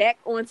 so back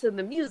onto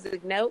the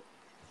music note.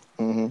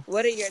 Mm-hmm.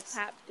 What are your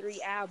top 3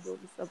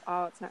 albums of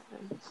all time?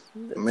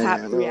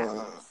 Top 3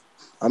 albums.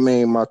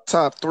 My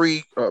top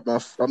 3.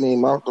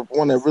 The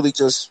one that really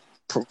just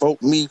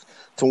provoked me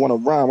to want to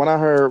rhyme. When I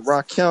heard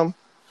Rakim,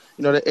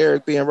 that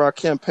Eric B and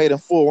Rakim Paid in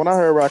Full. When I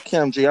heard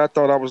Rakim, G, I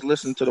thought I was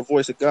listening to the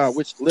voice of God,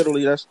 which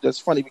literally that's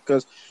funny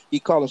because he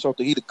called himself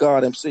the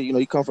God MC.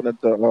 He come from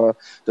the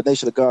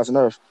nation of gods and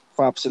earth.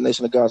 5%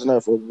 Nation of Gods and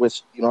Earth,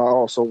 which I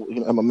also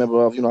am a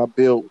member of. I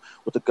build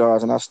with the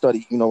gods and I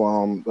study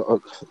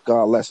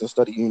God lesson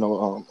study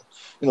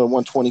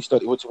 120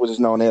 study, which is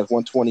known as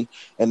 120,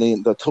 and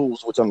then the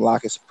tools which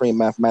unlock is Supreme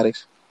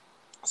Mathematics,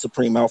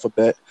 Supreme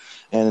Alphabet,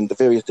 and the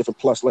various different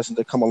plus lessons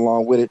that come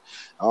along with it.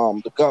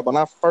 When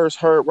I first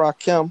heard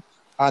Rakim,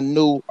 I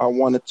knew I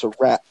wanted to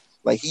rap.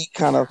 Like he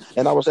kind of,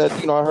 and I was at,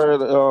 I heard,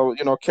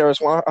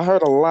 Karis. I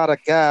heard a lot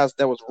of guys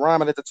that was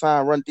rhyming at the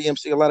time, Run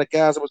DMC. A lot of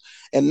guys that was,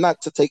 and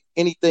not to take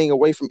anything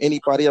away from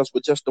anybody else,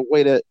 but just the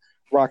way that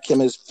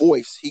Rakim, his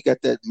voice, he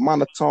got that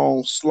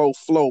monotone, slow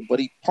flow, but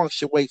he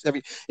punctuates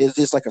it's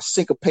just like a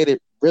syncopated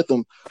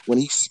rhythm when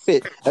he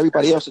spit.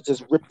 Everybody else would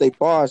just rip their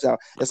bars out.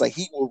 It's like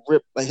he will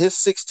rip, like his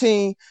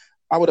 16.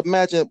 I would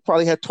imagine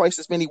probably had twice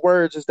as many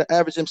words as the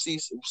average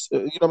MCs,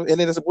 and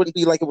then it wouldn't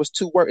be like it was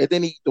 2 words. And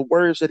then the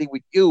words that he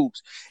would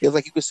use, it was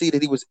like you could see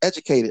that he was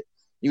educated,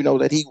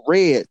 that he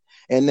read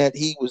and that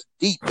he was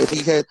deep, that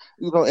he had,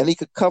 and he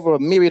could cover a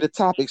myriad of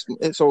topics.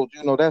 And so,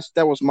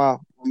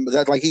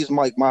 he's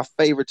my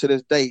favorite to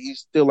this day. He's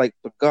still like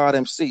the God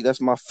MC.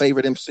 That's my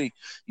favorite MC,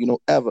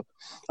 ever.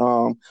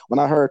 When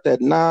I heard that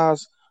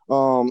Nas,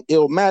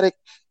 Illmatic,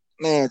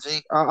 man,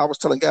 G, I was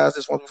telling guys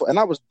this one before, and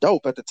I was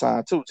dope at the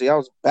time too, G. I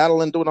was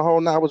battling, doing the whole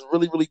night. I was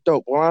really, really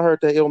dope. When I heard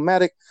that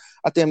Illmatic,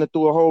 I damn near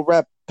threw a whole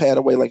rap pad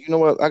away. Like, you know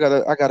what? I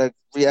gotta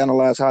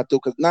reanalyze how I do,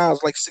 because now I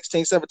was like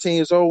 16, 17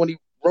 years old when he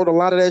wrote a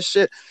lot of that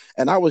shit,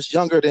 and I was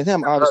younger than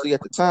him, obviously,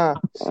 at the time.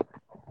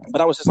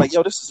 But I was just like,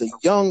 yo, this is a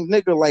young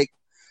nigga, like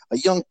a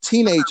young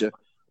teenager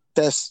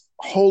that's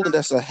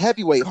a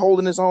heavyweight,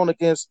 holding his own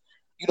against,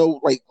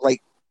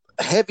 like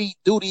heavy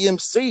duty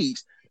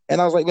MCs. And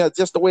I was like, man,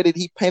 just the way that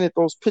he painted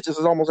those pictures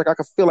is almost like I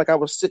could feel like I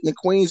was sitting in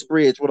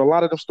Queensbridge with a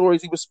lot of them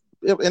stories he was.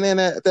 And then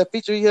that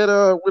feature he had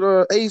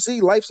with AZ,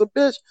 Life's a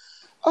Bitch.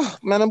 Oh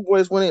man, them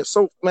boys went in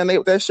so, man,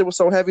 that shit was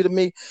so heavy to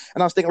me.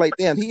 And I was thinking like,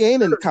 damn, he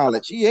ain't in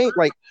college. He ain't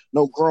like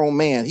no grown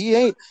man. He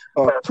ain't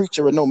a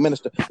preacher or no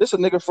minister. This a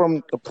nigga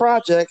from the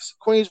projects,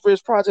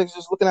 Queensbridge projects,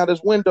 just looking out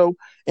his window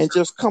and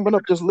just coming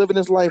up, just living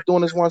his life,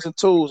 doing his ones and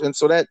twos. And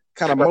so that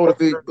kind of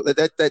motivated,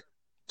 that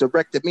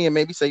directed me and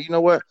made me say, you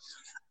know what,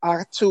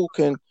 I too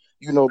can,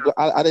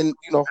 I didn't,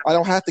 I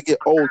don't have to get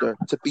older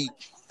to be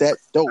that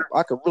dope.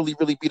 I could really,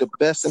 really be the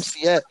best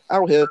MC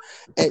out here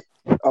at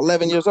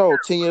 11 years old,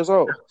 10 years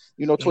old,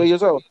 12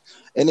 years old.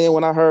 And then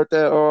when I heard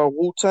that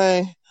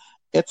Wu-Tang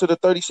Enter the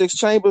 36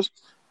 Chambers,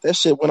 that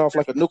shit went off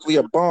like a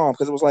nuclear bomb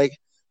because it was like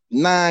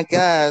 9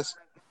 guys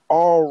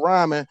all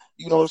rhyming,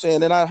 you know what I'm saying?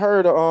 Then I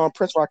heard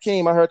Prince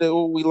Rakeem, I heard that,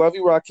 "Ooh, we love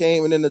you,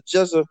 Rakeem," and then the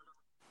Jizza,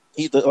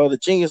 he the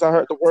genius. I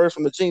heard the words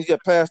from the genius.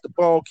 Get past the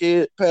bone,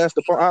 kid, past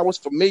the bone. I was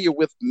familiar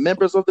with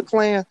members of the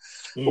clan,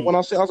 but when I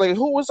was like,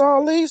 who was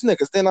all these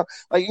niggas? Then I,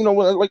 like, when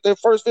like their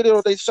first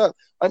video they shot,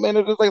 like, man,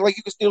 it was like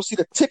you could still see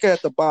the ticker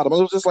at the bottom.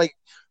 It was just like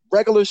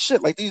regular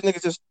shit. Like these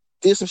niggas just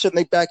did some shit in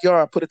their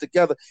backyard, put it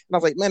together, and I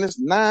was like, man, there's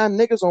 9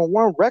 niggas on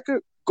one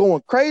record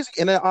going crazy.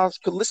 And then I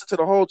could listen to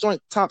the whole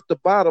joint top to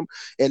bottom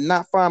and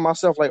not find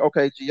myself like,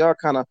 okay, G, y'all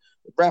kind of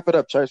wrap it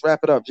up, Church, wrap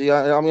it up, G.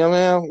 I mean,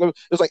 it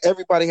was like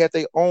everybody had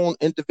their own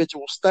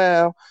individual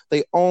style,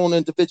 their own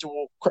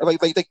individual, like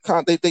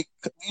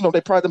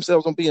they pride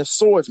themselves on being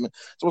swordsmen.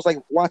 So it's like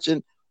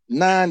watching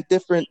 9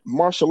 different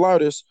martial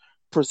artists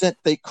present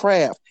their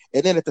craft.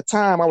 And then at the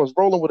time I was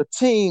rolling with a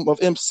team of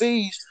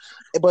MCs,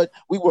 but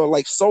we were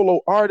like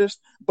solo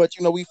artists, but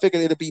we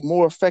figured it'd be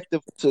more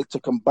effective to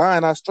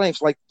combine our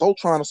strengths, like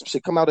Voltron or some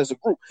shit, come out as a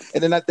group.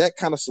 And then that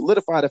kind of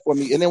solidified it for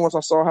me. And then once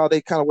I saw how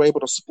they kind of were able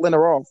to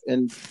splinter off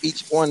and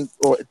each one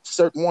or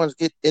certain ones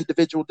get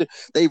individual,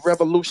 they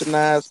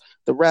revolutionized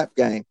the rap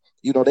game.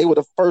 They were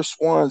the first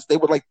ones. They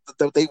were like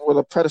they were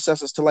the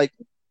predecessors to like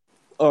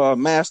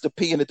Master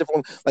P and a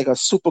different one, like a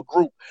super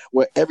group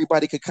where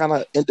everybody could kind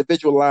of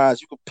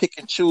individualize. You could pick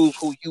and choose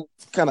who you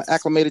kind of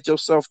acclimated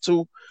yourself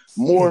to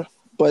more.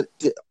 But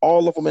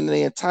all of them in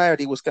the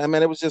entirety was kind of,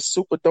 man, it was just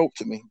super dope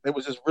to me. It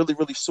was just really,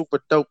 really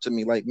super dope to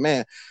me. Like,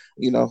 man,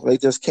 they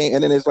just came,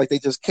 and then it's like they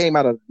just came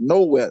out of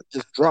nowhere,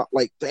 just dropped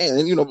like, damn,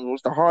 and it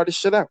was the hardest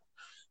shit out.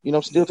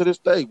 Still to this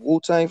day,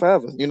 Wu-Tang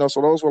forever.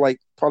 So those were like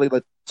probably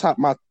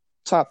my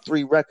top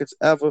 3 records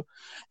ever,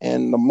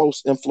 and the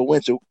most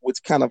influential,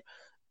 which kind of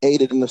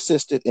aided and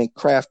assisted in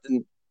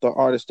crafting the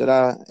artist that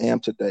I am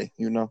today.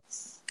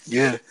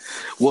 Yeah,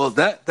 well,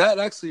 that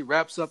actually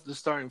wraps up the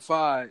starting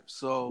 5.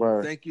 So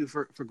Right. Thank you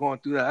for going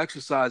through that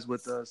exercise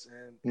with us.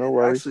 No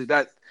worries.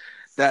 Actually,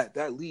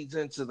 that leads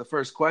into the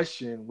first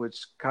question,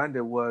 which kind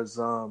of was,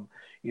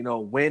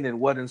 when and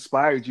what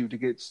inspired you to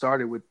get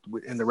started with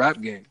in the rap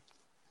game.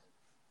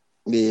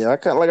 Yeah, I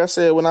kind of, like I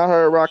said, when I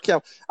heard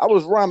Rakim, I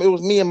was rhyming. It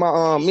was me and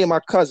my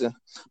cousin.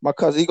 My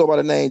cousin, he go by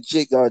the name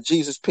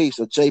Jesus Peace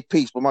or J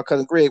Peace. But my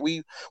cousin Greg,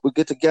 we would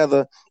get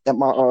together at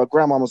my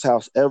grandmama's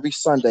house every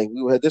Sunday.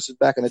 This is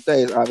back in the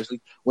days,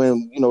 obviously,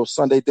 when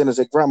Sunday dinners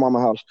at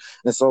grandmama's house.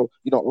 And so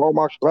all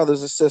my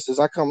brothers and sisters,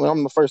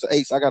 I'm the first of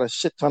 8. So I got a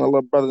shit ton of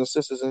little brothers and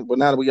sisters. But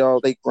now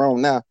that they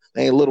grown now,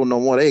 they ain't little no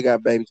more. They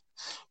got babies.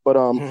 But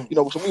so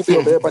we be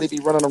everybody be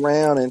running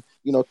around and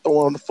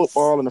throwing the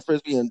football and the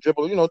frisbee and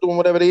dribble, doing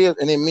whatever it is.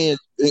 And then me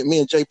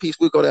and J Peace,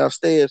 we go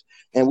downstairs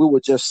and we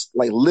would just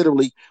like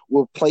literally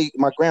would play.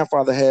 My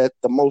grandfather had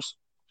the most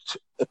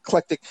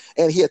eclectic,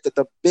 and he had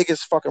the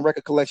biggest fucking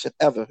record collection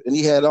ever, and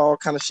he had all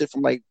kind of shit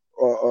from like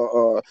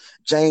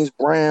James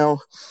Brown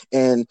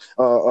and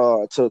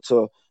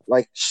to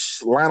like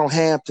Lionel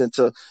Hampton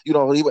to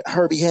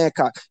Herbie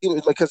Hancock. He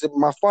was like, because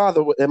my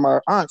father and my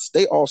aunts,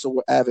 they also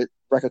were avid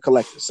record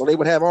collectors, so they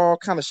would have all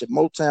kind of shit,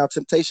 Motown,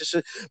 Temptation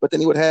shit. But then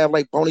he would have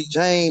like Boney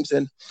James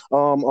and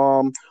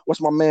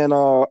what's my man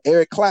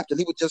Eric Clapton.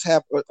 He would just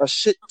have a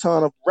shit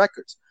ton of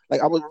records.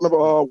 Like I would remember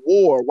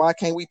War, Why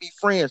Can't We Be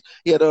Friends?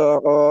 He had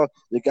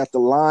they got the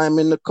lime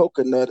and the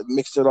coconut,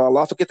 mixed it all.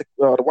 I forget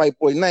the white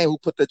boy name who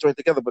put that joint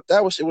together, but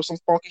it was some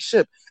funky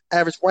shit.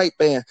 Average White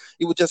Band.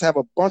 He would just have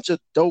a bunch of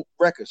dope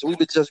records. So we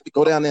would just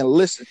go down there and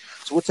listen.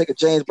 So we'll take a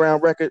James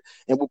Brown record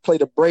and we'll play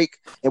the break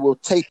and we'll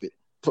tape it.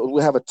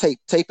 We'll have a tape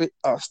it,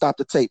 stop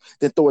the tape,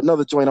 then throw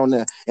another joint on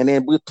there, and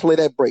then we'll play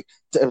that break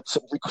to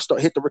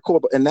hit the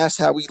record button. And that's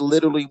how we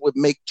literally would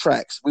make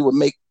tracks. We would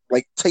make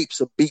like tapes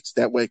of beats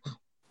that way.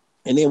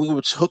 And then we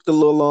would hook the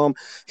little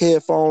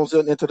headphones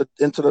into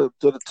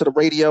the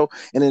radio,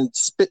 and then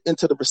spit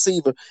into the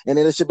receiver, and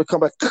then it should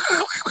become like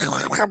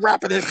I'm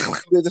rapping it.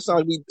 It sounds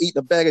like we eating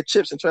a bag of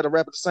chips and try to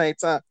rap at the same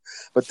time.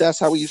 But that's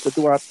how we used to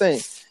do our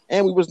thing.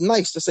 And we was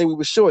nice to say we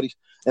were shorties.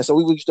 And so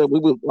we would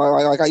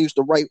like I used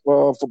to write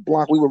for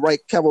Blanco. We would write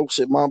Kevo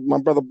shit. My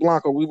brother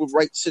Blanco, we would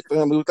write shit to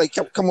him. We would like,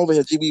 come over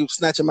here, G. We would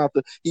snatch him out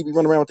he'd be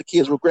running around with the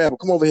kids. We'll grab him.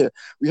 Come over here,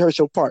 rehearse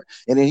your part.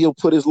 And then he'll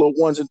put his little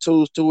 1s and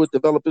 2s to it,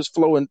 develop his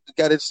flow, and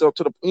got itself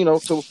to the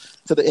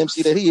to the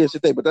MC that he is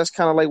today. But that's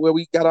kind of like where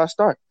we got our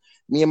start.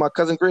 Me and my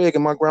cousin Greg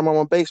in my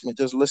grandmama's basement,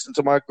 just listening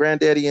to my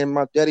granddaddy and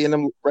my daddy and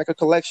them record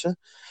collection,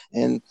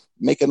 and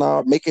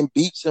making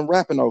beats and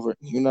rapping over it.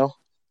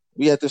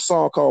 We had this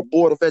song called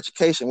Board of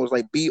Education. It was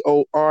like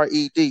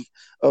BORED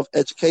of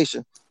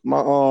Education. My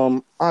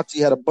auntie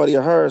had a buddy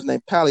of hers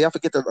named Pally. I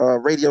forget the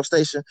radio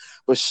station,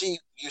 but she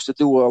used to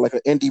do like an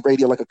indie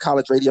radio, like a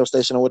college radio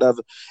station or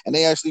whatever. And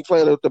they actually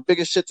played the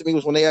biggest shit to me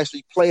was when they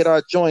actually played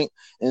our joint,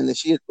 and then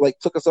she like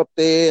took us up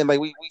there, and like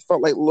we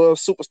felt like little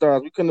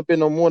superstars. We couldn't have been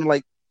no more than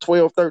like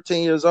 12,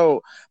 13 years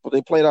old, but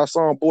they played our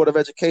song Board of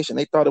Education.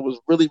 They thought it was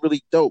really,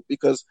 really dope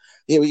because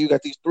here you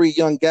got these three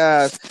young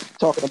guys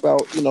talking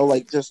about,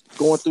 like just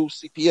going through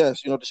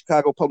CPS, the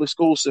Chicago public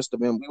school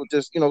system. And we were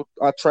just,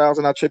 our trials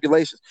and our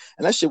tribulations.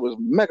 And that shit was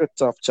mega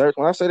tough, church.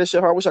 When I say that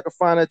shit, I wish I could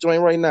find that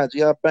joint right now.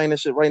 Gee, I bang that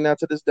shit right now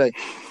to this day.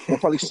 And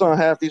probably son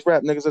half these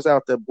rap niggas that's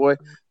out there, boy.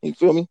 You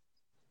feel me?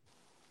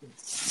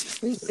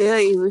 We feel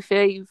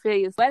you.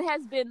 What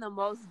has been the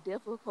most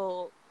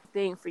difficult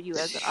thing for you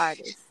as an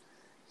artist?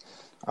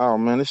 Oh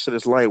man, this shit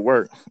is light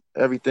work.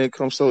 Everything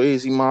comes so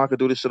easy, man. I could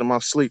do this shit in my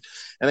sleep.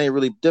 It ain't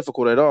really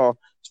difficult at all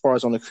as far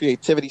as on the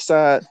creativity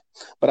side.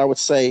 But I would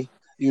say,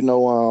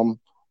 on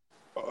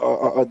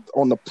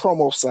the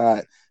promo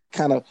side,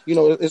 kind of,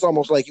 it's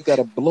almost like you got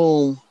to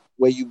bloom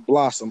where you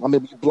blossom. I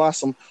mean, you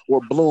blossom or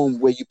bloom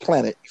where you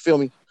plant it. You feel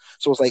me?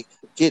 So it's like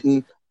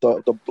getting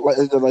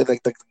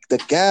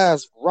the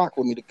guys rock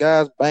with me. The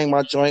guys bang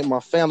my joint, my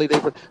family.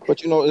 But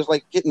it's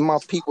like getting my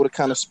people to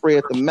kind of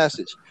spread the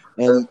message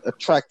and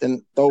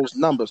attracting those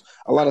numbers.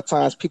 A lot of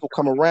times people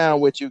come around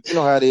with you. You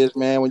know how it is,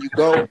 man. When you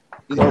go,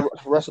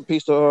 rest in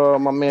peace to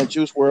my man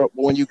Juice WRLD.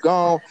 But when you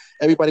gone,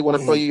 everybody want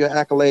to throw you your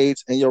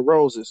accolades and your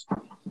roses.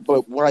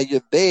 But while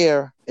you're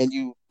there and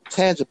you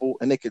tangible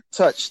and they can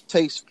touch,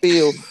 taste,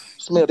 feel,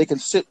 smell, they can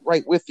sit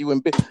right with you,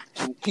 and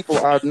people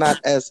are not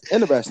as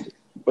interested.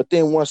 But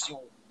then once you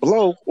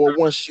blow, or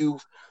once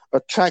you've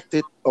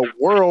attracted a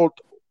world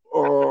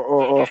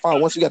or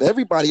once you got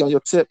everybody on your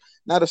tip,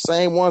 not the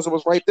same ones that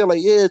was right there,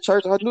 like, yeah,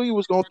 church, I knew you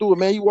was gonna do it,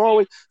 man. You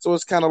always. So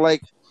it's kind of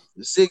like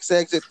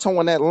zigzags at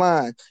towing that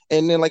line.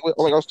 And then like I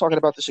was talking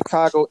about the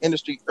Chicago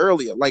industry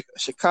earlier, like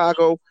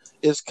Chicago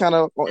is kind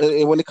of,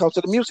 when it comes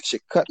to the music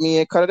shit, cut me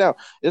in, cut it out.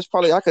 It's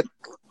probably like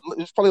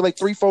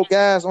 3-4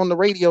 guys on the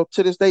radio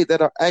to this day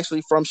that are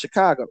actually from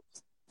Chicago,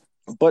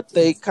 but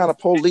they kind of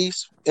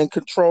police and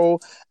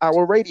control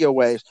our radio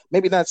waves.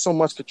 Maybe not so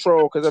much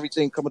control because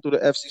everything coming through the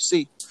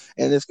FCC,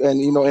 and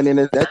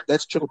then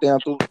that's trickled down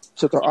through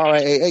to the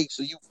RIAA.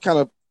 So you kind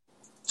of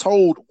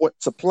told what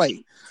to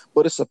play,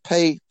 but it's a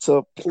pay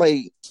to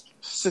play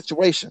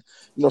situation.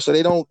 So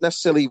they don't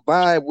necessarily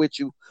vibe with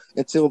you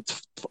until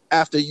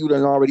after you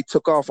done already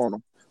took off on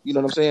them. You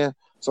know what I'm saying?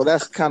 So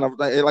that's kind of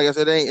like I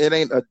said, it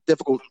ain't a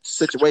difficult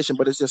situation,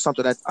 but it's just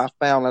something that I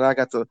found that I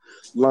got to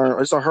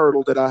learn. It's a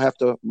hurdle that I have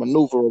to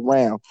maneuver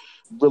around,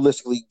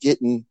 realistically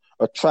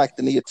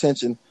attracting the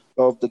attention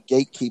of the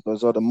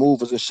gatekeepers or the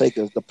movers and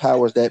shakers, the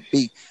powers that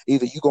be.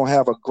 Either you're going to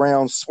have a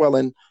ground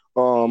swelling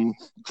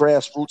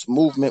grassroots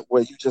movement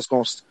where you just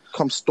going to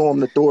come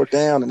storm the door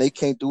down and they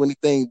can't do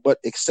anything but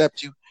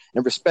accept you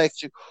and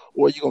respect you,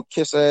 or you're going to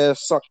kiss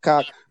ass, suck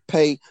cock,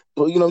 pay.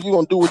 You're going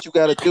to do what you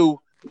got to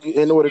do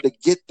in order to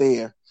get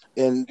there.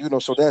 And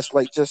so that's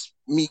like just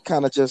me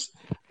kind of just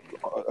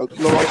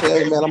I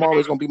say, hey man, I'm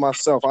always gonna be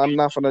myself. I'm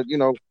not gonna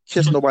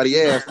kiss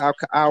nobody ass.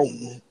 I'll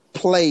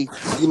play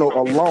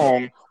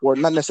along, or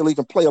not necessarily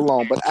even play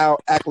along, but I'll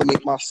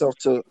acclimate myself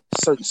to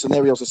certain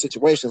scenarios and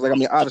situations. Like, I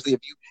mean, obviously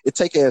it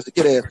take ass to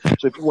get ass,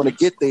 so if you want to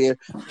get there,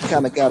 you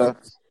kind of gotta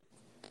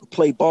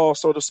play ball,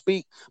 so to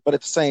speak. But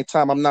at the same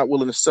time, I'm not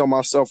willing to sell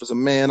myself as a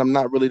man. I'm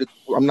not willing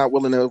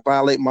to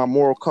violate my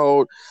moral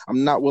code.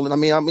 I'm not willing. I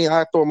mean,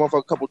 I throw them off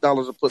a couple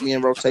dollars to put me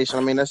in rotation.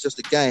 I mean, that's just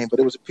a game. But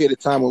it was a period of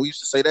time when we used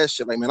to say that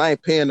shit. Like, man, I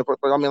ain't paying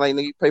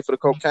nigga, you pay for the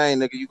cocaine,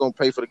 nigga, you gonna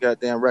pay for the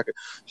goddamn record.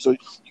 So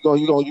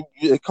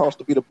it costs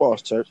to be the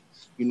boss, church.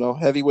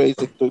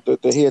 Heavyweights,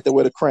 the head that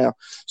wear the crown.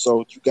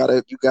 So you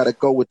gotta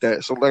go with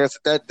that. So like I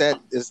said,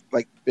 that is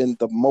like been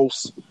the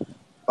most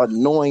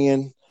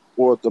annoying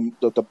or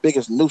the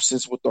biggest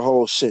nuisance with the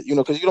whole shit,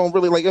 because you don't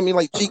really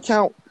like G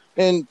Count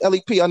and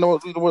LEP. I know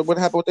what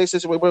happened with their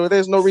situation, but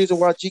there's no reason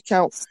why G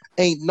Count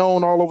ain't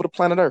known all over the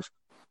planet Earth.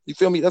 You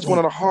feel me? That's one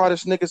of the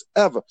hardest niggas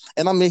ever.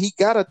 And I mean, he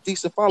got a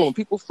decent following.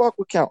 People fuck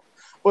with Count.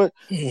 But,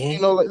 like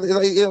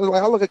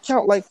I look at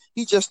Count like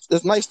he just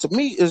as nice to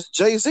me as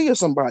Jay-Z or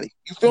somebody.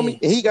 You feel me?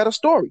 And he got a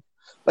story.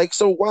 Like,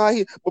 so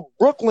why? But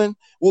Brooklyn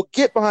will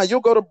get behind. You'll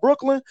go to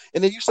Brooklyn,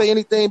 and if you say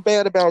anything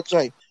bad about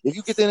Jay, if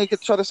you get there and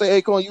try to say,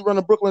 hey, come on, you run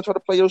to Brooklyn and try to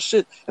play your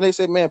shit, and they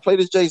say, man, play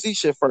this Jay-Z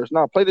shit first.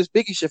 No, play this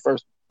Biggie shit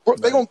first.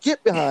 They're going to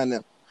get behind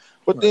them.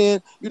 But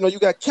then, you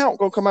got Count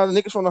going to come out, and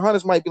niggas from the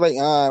hundreds might be like,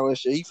 well,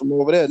 shit, he from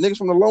over there. Niggas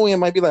from the low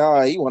end might be like, all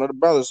right, he one of the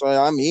brothers. So,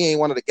 I mean, he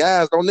ain't one of the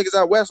guys. Those niggas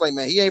out west, like,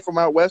 man, he ain't from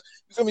out west.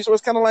 You feel me? So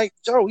it's kind of like,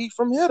 Joe, he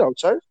from here, though,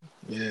 church.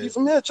 Yeah. He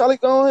from here. Charlie,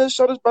 go ahead and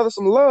show this brother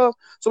some love.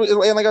 So,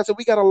 and like I said,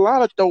 we got a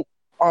lot of dope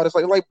artists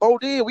like Bo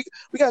did. We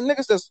got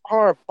niggas that's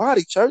hard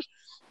body, church.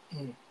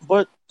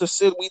 But the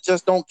shit we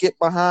just don't get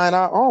behind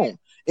our own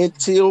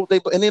until they.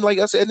 And then, like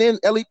I said, and then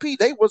LEP,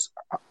 they was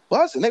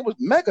buzzing. They was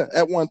mega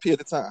at one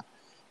period of time,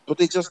 but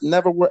they just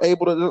never were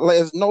able to. Like,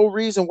 there's no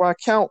reason why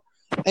Count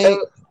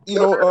ain't in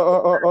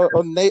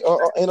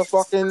a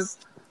fucking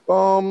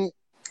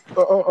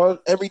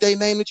everyday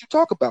name that you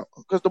talk about.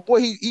 Because the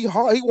boy, he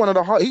one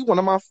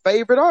of my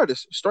favorite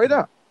artists, straight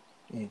up.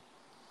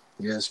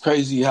 Yeah, it's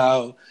crazy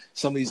how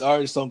some of these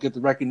artists don't get the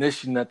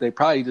recognition that they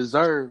probably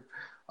deserve,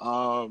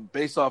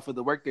 based off of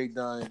the work they've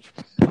done.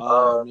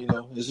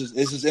 It's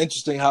just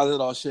interesting how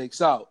that all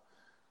shakes out.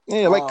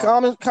 Yeah, like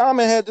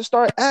Common had to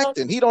start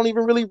acting. He don't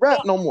even really rap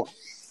no more.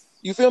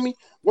 You feel me?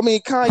 I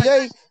mean,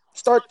 Kanye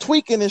start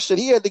tweaking and shit.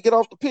 He had to get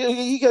off the pill.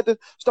 He had to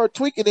start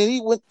tweaking, and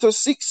he went to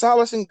seek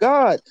solace in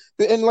God.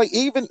 And like,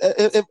 even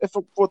if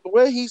for the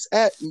way he's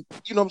at, you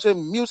know what I'm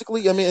saying,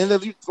 musically, I mean, and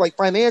if like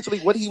financially,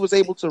 what he was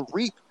able to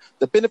reap,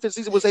 the benefits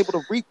he was able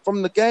to reap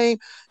from the game,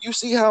 you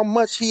see how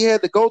much he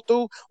had to go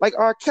through. Like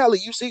R. Kelly,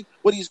 you see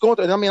what he's going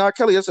through. And I mean, R.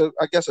 Kelly is,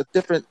 I guess, a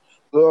different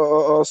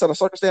set of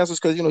circumstances,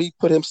 because he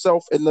put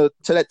himself to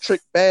that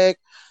trick bag.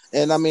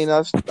 And I mean,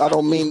 I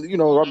don't mean,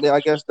 I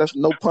guess that's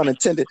no pun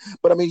intended.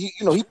 But I mean,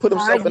 he put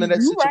himself into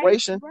that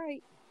situation.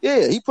 Right.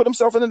 Yeah, he put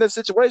himself into that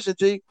situation,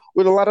 G,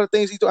 with a lot of the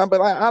things he's doing.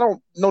 But I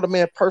don't know the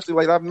man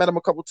personally. Like, I've met him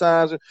a couple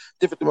times,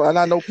 and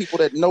I know people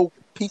that know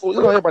people.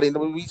 Everybody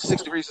knows. We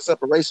 6 degrees of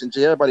separation,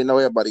 G. Everybody know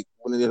everybody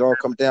when it all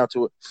comes down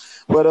to it.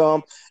 But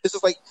it's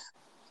just like,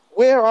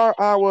 where are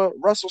our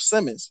Russell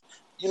Simmons?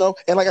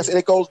 And like I said,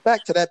 it goes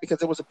back to that, because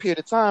there was a period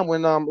of time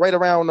when, right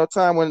around the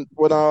time when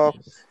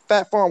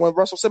Fat Farm, when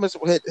Russell Simmons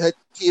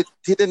he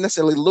didn't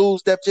necessarily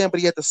lose Def Jam, but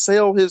he had to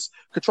sell his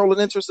controlling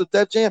interest of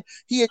Def Jam.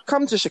 He had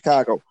come to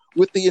Chicago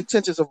with the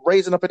intentions of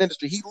raising up an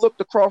industry. He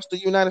looked across the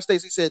United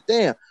States. He said,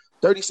 damn,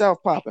 Dirty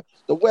South popping.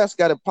 The West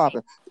got it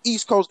popping. The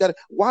East Coast got it.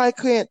 Why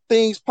can't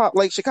things pop?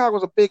 Like,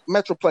 Chicago's a big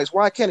metroplex.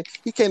 Why can't it?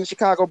 He came to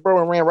Chicago, bro,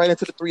 and ran right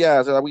into the 3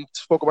 eyes that we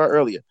spoke about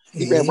earlier.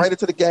 He ran right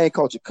into the gang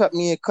culture. Cut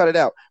me in, cut it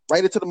out.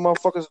 Right into the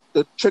motherfuckers,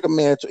 the trigger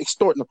man,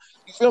 extorting them.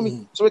 You feel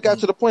me? So it got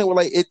to the point where,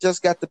 like, it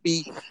just got to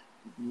be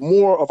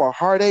more of a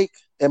heartache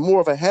and more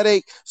of a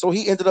headache. So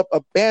he ended up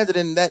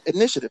abandoning that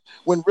initiative.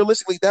 When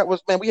realistically, that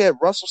was, man, we had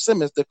Russell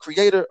Simmons, the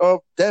creator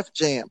of Def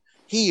Jam,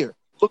 here,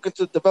 looking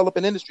to develop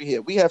an industry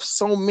here. We have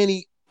so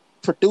many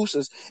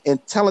producers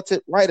and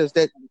talented writers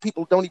that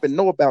people don't even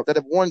know about, that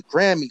have won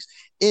Grammys,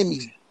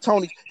 Emmys,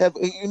 Tonys, have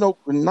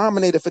been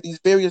nominated for these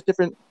various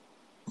different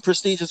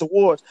prestigious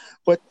awards.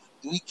 But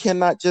we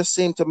cannot just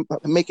seem to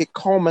make it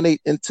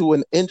culminate into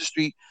an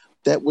industry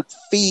that would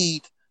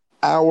feed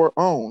our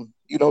own,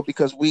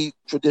 because we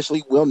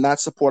traditionally will not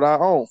support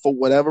our own for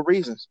whatever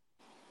reasons,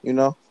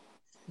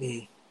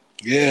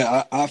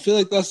 Yeah, I feel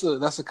like that's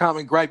a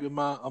common gripe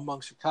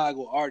among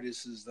Chicago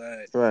artists, is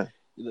that right.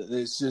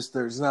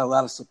 There's not a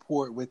lot of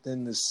support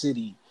within the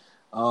city.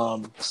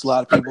 It's a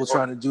lot of people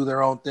trying to do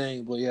their own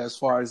thing, but yeah, as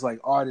far as like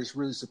artists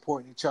really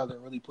supporting each other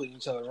and really putting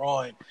each other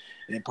on,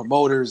 and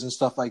promoters and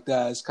stuff like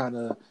that, it's kind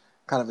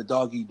of a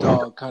dog eat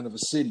dog kind of a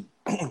city.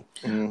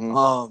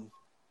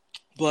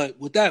 But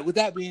with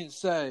that being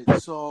said,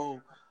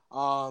 so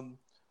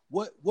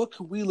what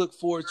can we look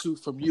forward to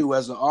from you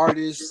as an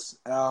artist,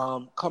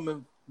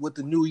 coming with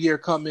the new year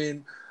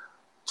coming,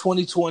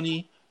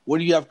 2020? What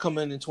do you have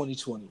coming in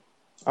 2020?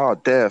 Oh,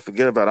 Dad,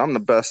 forget about it. I'm the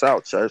best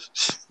out, church.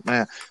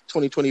 Man,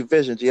 2020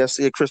 vision, G. I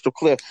see it crystal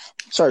clear.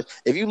 Church,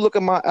 if you look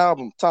at my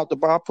album, top to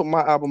bottom, I put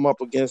my album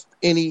up against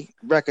any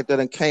record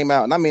that came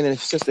out. And I mean,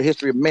 since the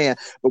history of man,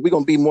 but we're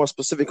going to be more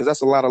specific, because that's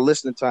a lot of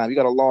listening time. You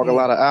got to log a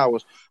lot of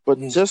hours. But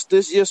just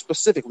this year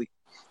specifically,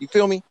 you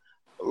feel me?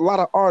 A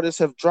lot of artists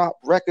have dropped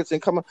records and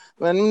come up.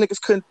 Man, them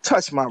niggas couldn't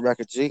touch my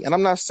record, G. And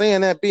I'm not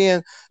saying that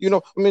being,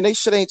 they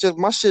shit ain't just,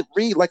 my shit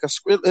read like a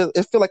script.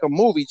 It feel like a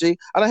movie, G.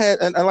 I done had,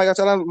 and like I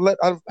said,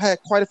 I've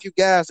had quite a few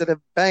guys that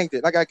have banged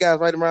it. I got guys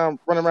running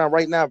around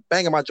right now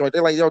banging my joint.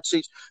 They're like, yo,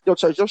 Church,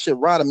 your shit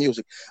ride of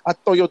music. I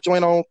throw your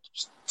joint on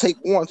tape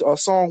one or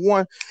song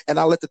one, and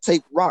I let the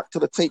tape rock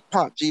till the tape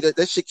pop, G.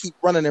 That shit keep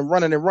running and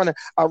running and running.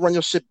 I run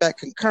your shit back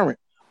concurrent.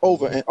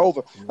 Over and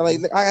over. And like,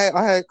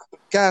 I had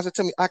guys that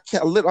tell me I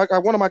can't. I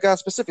got one of my guys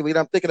specifically that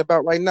I'm thinking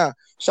about right now.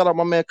 Shout out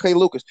my man Clay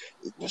Lucas.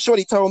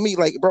 Shorty told me,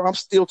 like, bro, I'm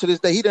still to this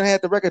day. He done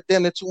had the record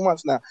damn near 2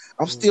 months now.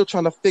 I'm still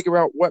trying to figure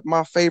out what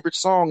my favorite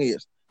song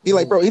is. He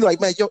like,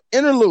 man, your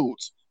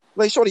interludes.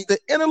 Like, Shorty, the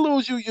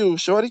interludes you use,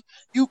 Shorty,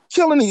 you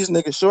killing these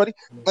niggas, Shorty.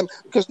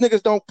 Because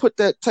niggas don't put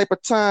that type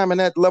of time and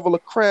that level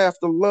of craft,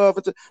 the love.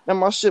 And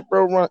my shit,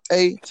 bro, run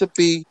A to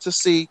B to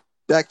C.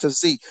 Back to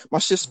Z. My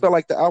shit spell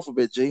like the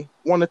alphabet, G.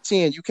 1 to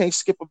 10. You can't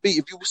skip a beat.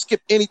 If you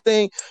skip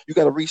anything, you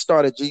got to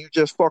restart it, G. You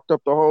just fucked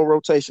up the whole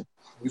rotation.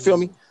 You feel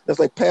me? That's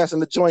like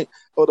passing the joint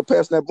or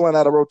passing that blunt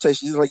out of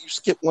rotation. It's like you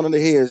skip one of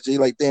the hairs, G.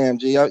 Like, damn,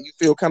 G. You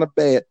feel kind of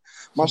bad.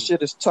 My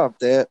shit is tough,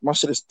 Dad. My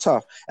shit is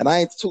tough. And I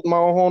ain't tooting my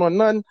own horn or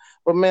nothing.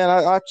 But, man,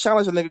 I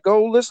challenge a nigga.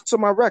 Go listen to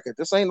my record.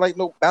 This ain't like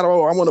no battle.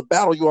 Oh, I want to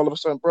battle you all of a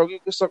sudden, bro. You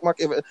can suck my...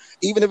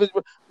 Even if it's...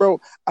 Bro,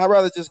 I'd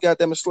rather just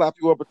goddamn slap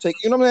you up or take...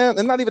 You know what I mean?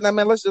 And not even that,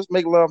 man. Let's just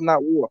make love,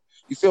 not war.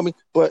 You feel me?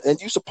 And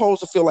you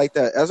supposed to feel like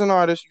that. As an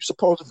artist, you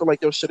supposed to feel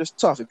like your shit is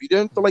tough. If you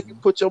didn't feel like you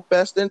put your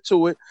best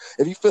into it,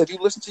 if you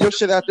listen to your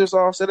shit after it's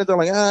all said and done,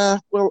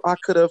 like, well, I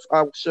could have,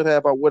 I should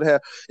have, I would have.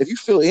 If you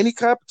feel any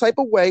type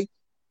of way,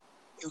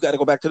 you got to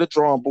go back to the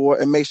drawing board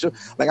and make sure,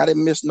 like, I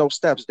didn't miss no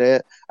steps,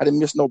 Dad. I didn't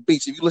miss no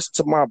beats. If you listen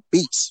to my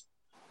beats,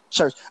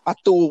 church. I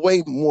threw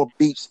away more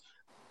beats,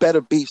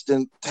 better beats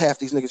than half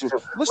these niggas do.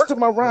 Listen to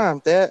my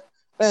rhyme, Dad.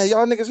 Man,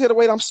 y'all niggas hear the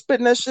way I'm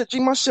spitting that shit. G,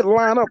 my shit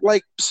line up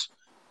like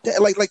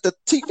the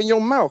teeth in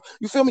your mouth.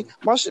 You feel me?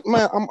 My shit,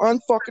 man, I'm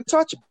unfucking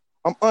touchable.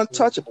 I'm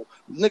untouchable.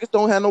 Niggas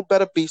don't have no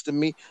better beats than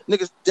me.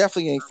 Niggas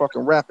definitely ain't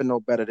fucking rapping no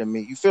better than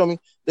me. You feel me?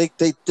 They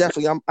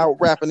definitely. I'm out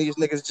rapping these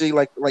niggas. G,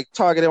 like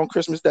Target on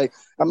Christmas Day.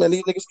 I mean,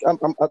 these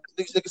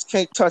niggas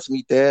can't touch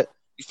me, Dad.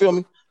 You feel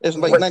me? There's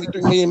like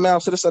 93 million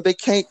miles to the side. They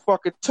can't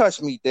fucking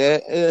touch me,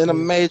 Dad, in a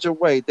major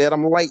way, Dad.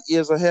 I'm light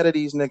years ahead of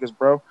these niggas,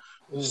 bro.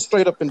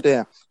 Straight up and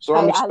down. So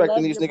I'm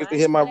expecting these niggas to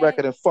hear my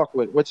record and fuck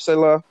with it. What you say,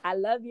 love? I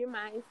love your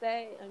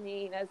mindset. I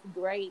mean, that's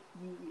great.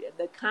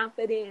 The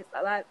confidence,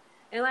 a lot.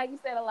 And like you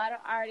said, a lot of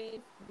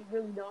artists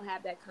really don't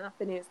have that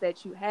confidence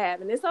that you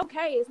have. And it's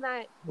okay. It's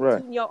not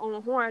tooting your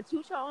own horn.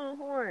 Toot your own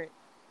horn.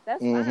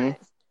 That's fine.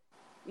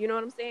 You know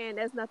what I'm saying?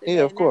 That's nothing.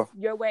 Yeah, of course.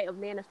 That's your way of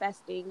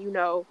manifesting,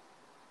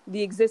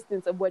 the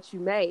existence of what you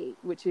made,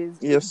 which is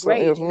yes,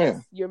 great. Yes,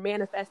 man. You're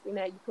manifesting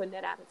that. You're putting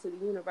that out into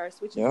the universe,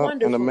 which is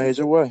wonderful. In a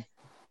major way.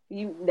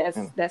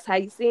 That's how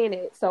you're seeing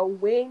it. So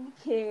when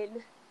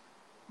can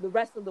the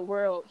rest of the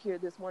world hear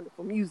this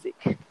wonderful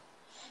music?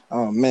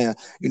 Oh man,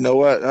 you know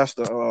what? That's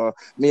the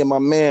me and my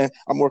man.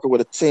 I'm working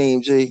with a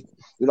team, G.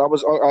 I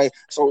was all right.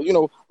 So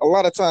a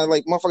lot of times,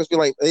 like motherfuckers be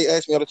like, they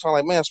ask me all the time,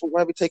 like, man, so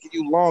why be taking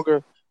you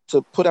longer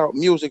to put out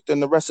music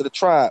than the rest of the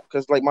tribe?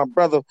 Because like my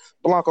brother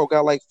Blanco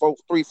got like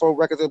 3-4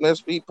 records.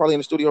 He probably in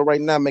the studio right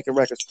now making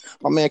records.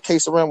 My man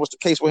Queso Ram, what's the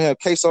case with him?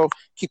 Queso,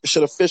 keep the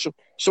shit official.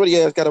 Shorty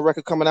ass got a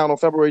record coming out on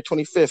February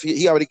 25th.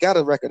 He already got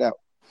a record out.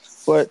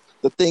 But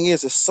the thing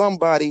is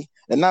somebody.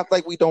 And not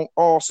like we don't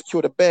all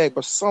secure the bag,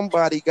 but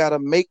somebody got to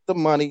make the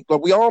money.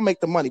 But we all make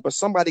the money, but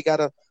somebody got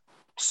to,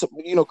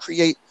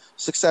 create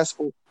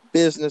successful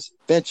business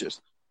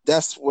ventures.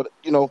 That's what,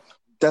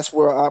 that's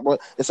where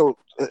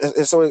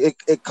and so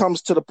it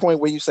comes to the point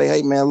where you say,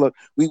 hey, man, look,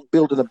 we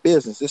building a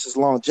business. This is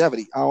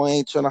longevity. I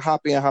ain't trying to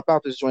hop in, hop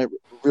out this joint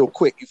real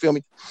quick. You feel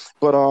me?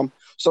 But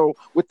so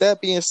with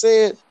that being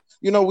said,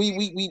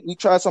 we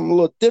tried something a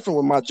little different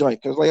with my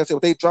joint because, like I said,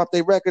 they dropped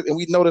their record and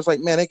we noticed, like,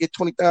 man, they get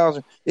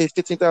 20,000,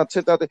 15,000,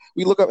 10,000.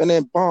 We look up and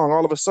then bong,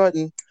 all of a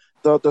sudden,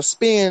 the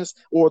spins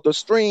or the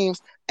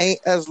streams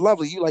ain't as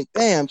lovely. You like,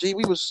 damn, G,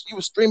 you was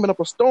streaming up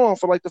a storm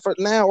for like the first.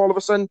 Now all of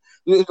a sudden,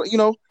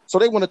 so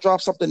they want to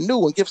drop something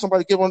new and give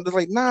one. They're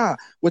like, nah.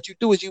 What you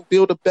do is you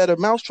build a better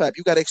mousetrap.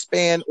 You got to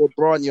expand or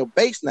broaden your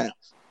base now.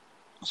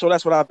 So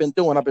that's what I've been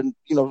doing. I've been,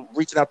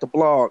 reaching out to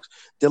blogs,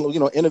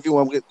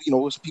 interviewing with,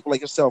 with people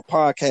like yourself,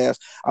 podcasts.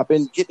 I've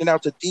been getting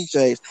out to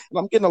DJs, and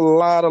I'm getting a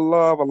lot of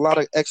love, a lot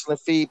of excellent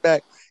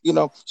feedback.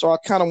 So I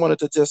kind of wanted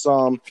to just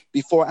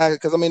before I,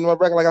 because my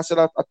record, like I said,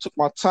 I took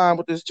my time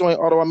with this joint.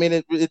 Although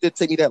it did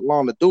take me that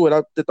long to do it.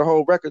 I did the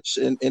whole record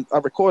and I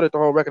recorded the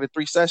whole record in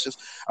 3 sessions.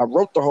 I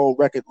wrote the whole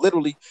record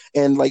literally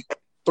in like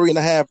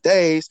 3.5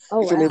 days. Oh,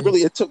 wow.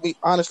 Really, it took me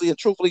honestly and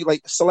truthfully,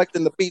 like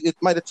selecting the beat. It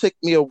might have taken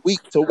me a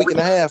week to a week and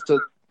a half to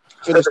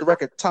finish the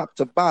record top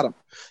to bottom.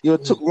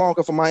 It took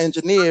longer for my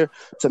engineer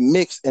to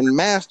mix and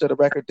master the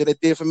record than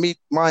it did for me,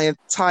 my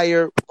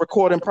entire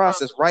recording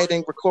process,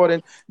 writing,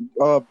 recording,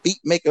 beat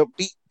maker,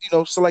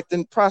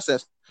 selecting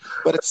process.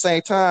 But at the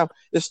same time,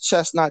 it's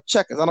chess, not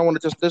checkers. I don't want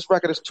to this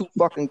record is too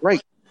fucking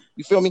great.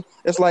 You feel me?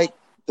 It's like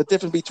the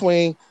difference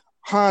between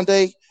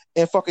Hyundai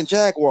and fucking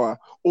Jaguar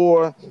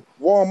or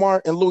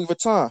Walmart and Louis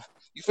Vuitton.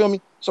 You feel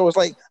me? So it's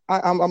like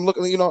I'm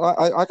looking,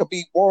 I could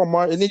be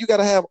Walmart, and then you got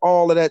to have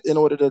all of that in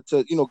order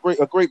to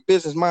a great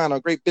business mind or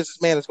a great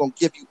businessman is going to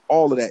give you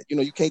all of that.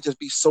 You can't just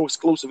be so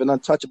exclusive and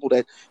untouchable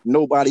that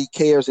nobody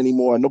cares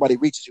anymore and nobody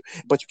reaches you.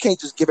 But you can't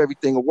just give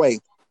everything away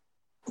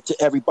to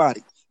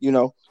everybody.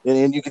 And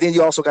then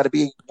you also got to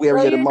be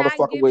wary of the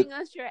motherfucker with. Not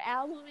giving us your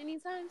album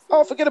anytime soon?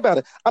 Oh, forget about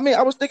it.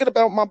 I was thinking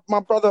about my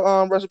brother.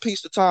 Rest in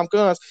peace to Tom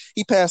Guns.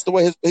 He passed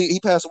away. He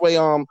passed away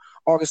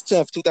August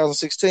 10th,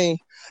 2016.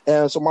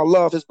 And so my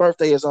love, his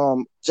birthday is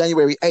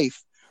January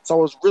 8th. So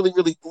I was really,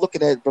 really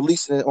looking at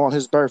releasing it on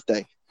his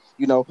birthday.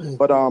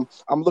 But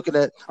I'm looking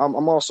at.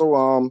 I'm also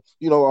I'm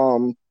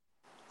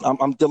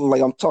dealing,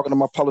 like, I'm talking to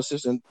my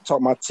publicist and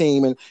talking to my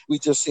team, and we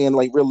just seeing,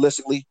 like,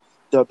 realistically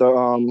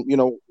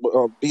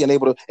being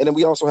able to, and then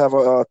we also have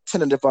a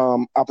tentative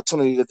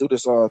opportunity to do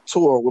this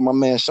tour with my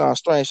man Sean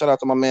Strange. Shout out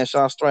to my man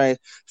Sean Strange,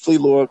 Flea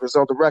Lord,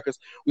 Griselda Records.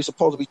 We're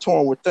supposed to be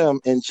touring with them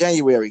in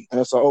January,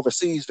 and it's an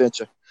overseas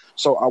venture.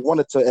 So I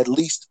wanted to at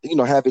least,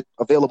 have it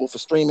available for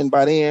streaming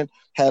by then,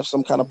 have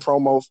some kind of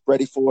promo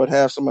ready for it,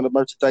 have some of the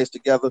merchandise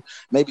together,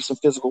 maybe some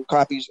physical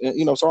copies. And,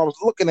 so I was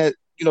looking at,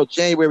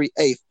 January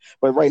 8th.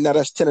 But right now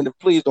that's tentative.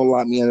 Please don't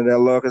lock me into that,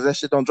 love, because that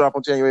shit don't drop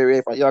on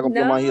January 8th. Y'all going to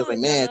be on my heels like,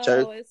 man,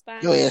 church,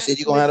 you ain't said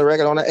you're going to have a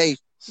record on the 8th.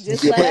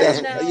 Just let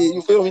us know.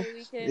 You feel me?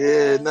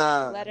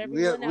 Let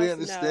everyone we else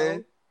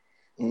understand.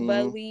 know. Mm-hmm.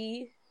 But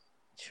we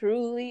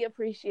truly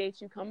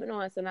appreciate you coming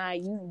on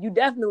tonight. You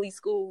definitely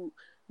schooled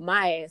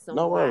my ass on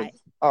no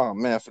worries. Oh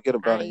man, forget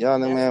about it. Y'all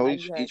know, man. We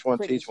each one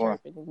teach one.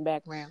 In the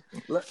background.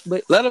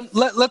 But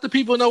let the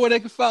people know where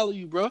they can follow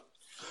you, bro.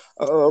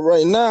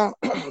 Right now,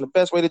 the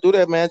best way to do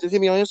that, man, just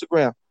hit me on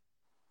Instagram.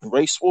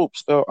 Ray Swoope,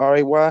 spelled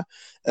RaySwoope,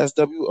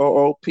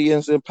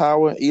 is in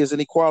power, E is in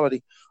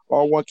equality.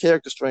 All one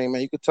character string,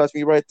 man. You could touch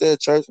me right there,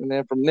 church, and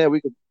then from there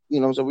we could,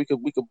 so we could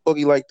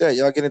boogie like that.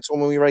 Y'all get into it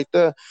with me right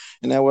there,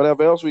 and then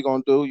whatever else we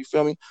gonna do, you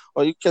feel me?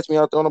 Or you catch me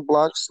out there on the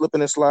block,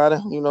 slipping and sliding.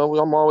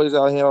 I'm always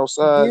out here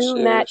outside. Do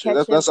not Shit.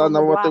 catch That's him our on the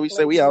number one thing block, we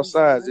say. We ladies and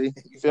outside, gentlemen.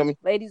 Z. You feel me?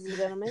 Ladies and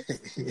gentlemen,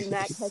 do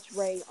not catch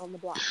Ray on the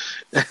block.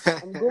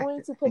 I'm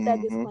going to put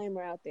that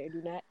disclaimer out there.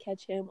 Do not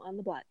catch him on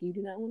the block. You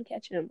do not want to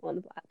catch him on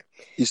the block.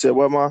 You said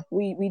what, Ma?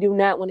 We do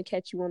not want to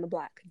catch you on the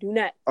block. Do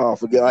not. Oh,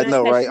 forget. I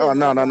know, right? Oh,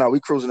 no. We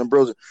cruising and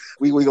bruising.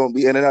 We gonna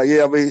be in and out.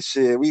 Yeah, I mean,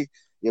 shit. We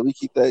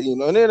keep that,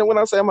 And then when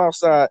I say I'm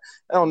outside,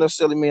 I don't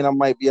necessarily mean I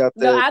might be out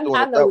there doing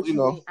I it. know what you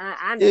mean.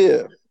 I know.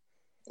 Yeah.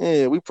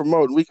 Yeah, we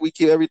promote. We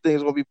keep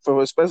everything's gonna be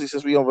for, especially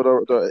since we over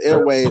the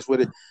airwaves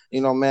with it.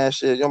 Man,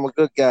 shit. I'm a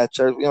good guy,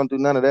 church. We don't do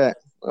none of that.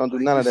 We don't do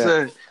none of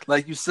that.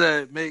 Like you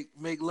said, make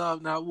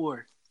love, not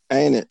war.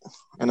 Ain't it?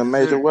 In a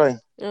major way.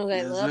 Okay,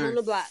 yes, love on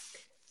the block.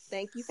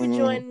 Thank you for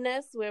joining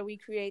us, where we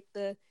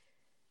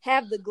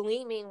have the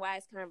gleaming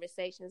wise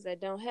conversations that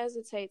don't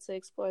hesitate to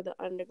explore the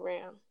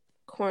underground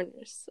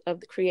corners of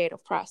the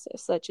creative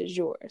process, such as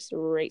yours,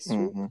 Ray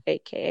Swoope,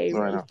 aka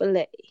Ray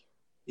Filet.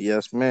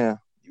 Yes, ma'am.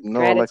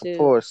 Like a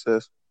pour,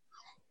 sis.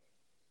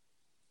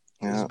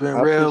 It's been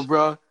real,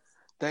 bro.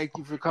 Thank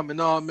you for coming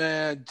on,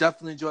 man.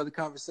 Definitely enjoyed the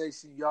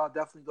conversation. Y'all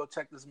definitely go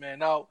check this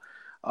man out.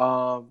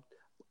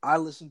 I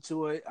listened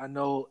to it. I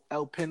know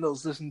El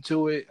Pendo's listened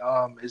to it.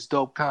 It's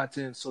dope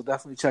content, so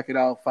definitely check it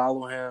out.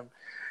 Follow him,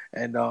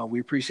 and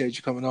we appreciate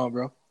you coming on,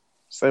 bro.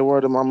 Say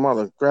word to my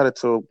mother.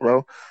 Gratitude,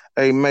 bro.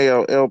 Hey,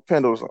 Mayo, El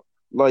Pendos.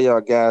 Love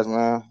y'all guys,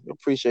 man.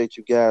 Appreciate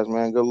you guys,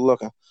 man. Good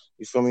looking.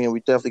 You feel me? And we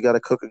definitely got to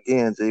cook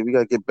again, G. We got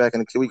to get back in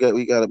the we got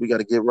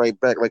to get right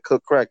back like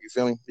cook crack. You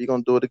feel me? We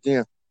gonna do it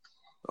again.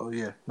 Oh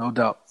yeah, no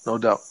doubt.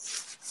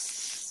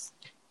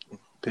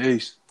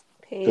 Peace.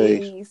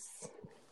 Peace.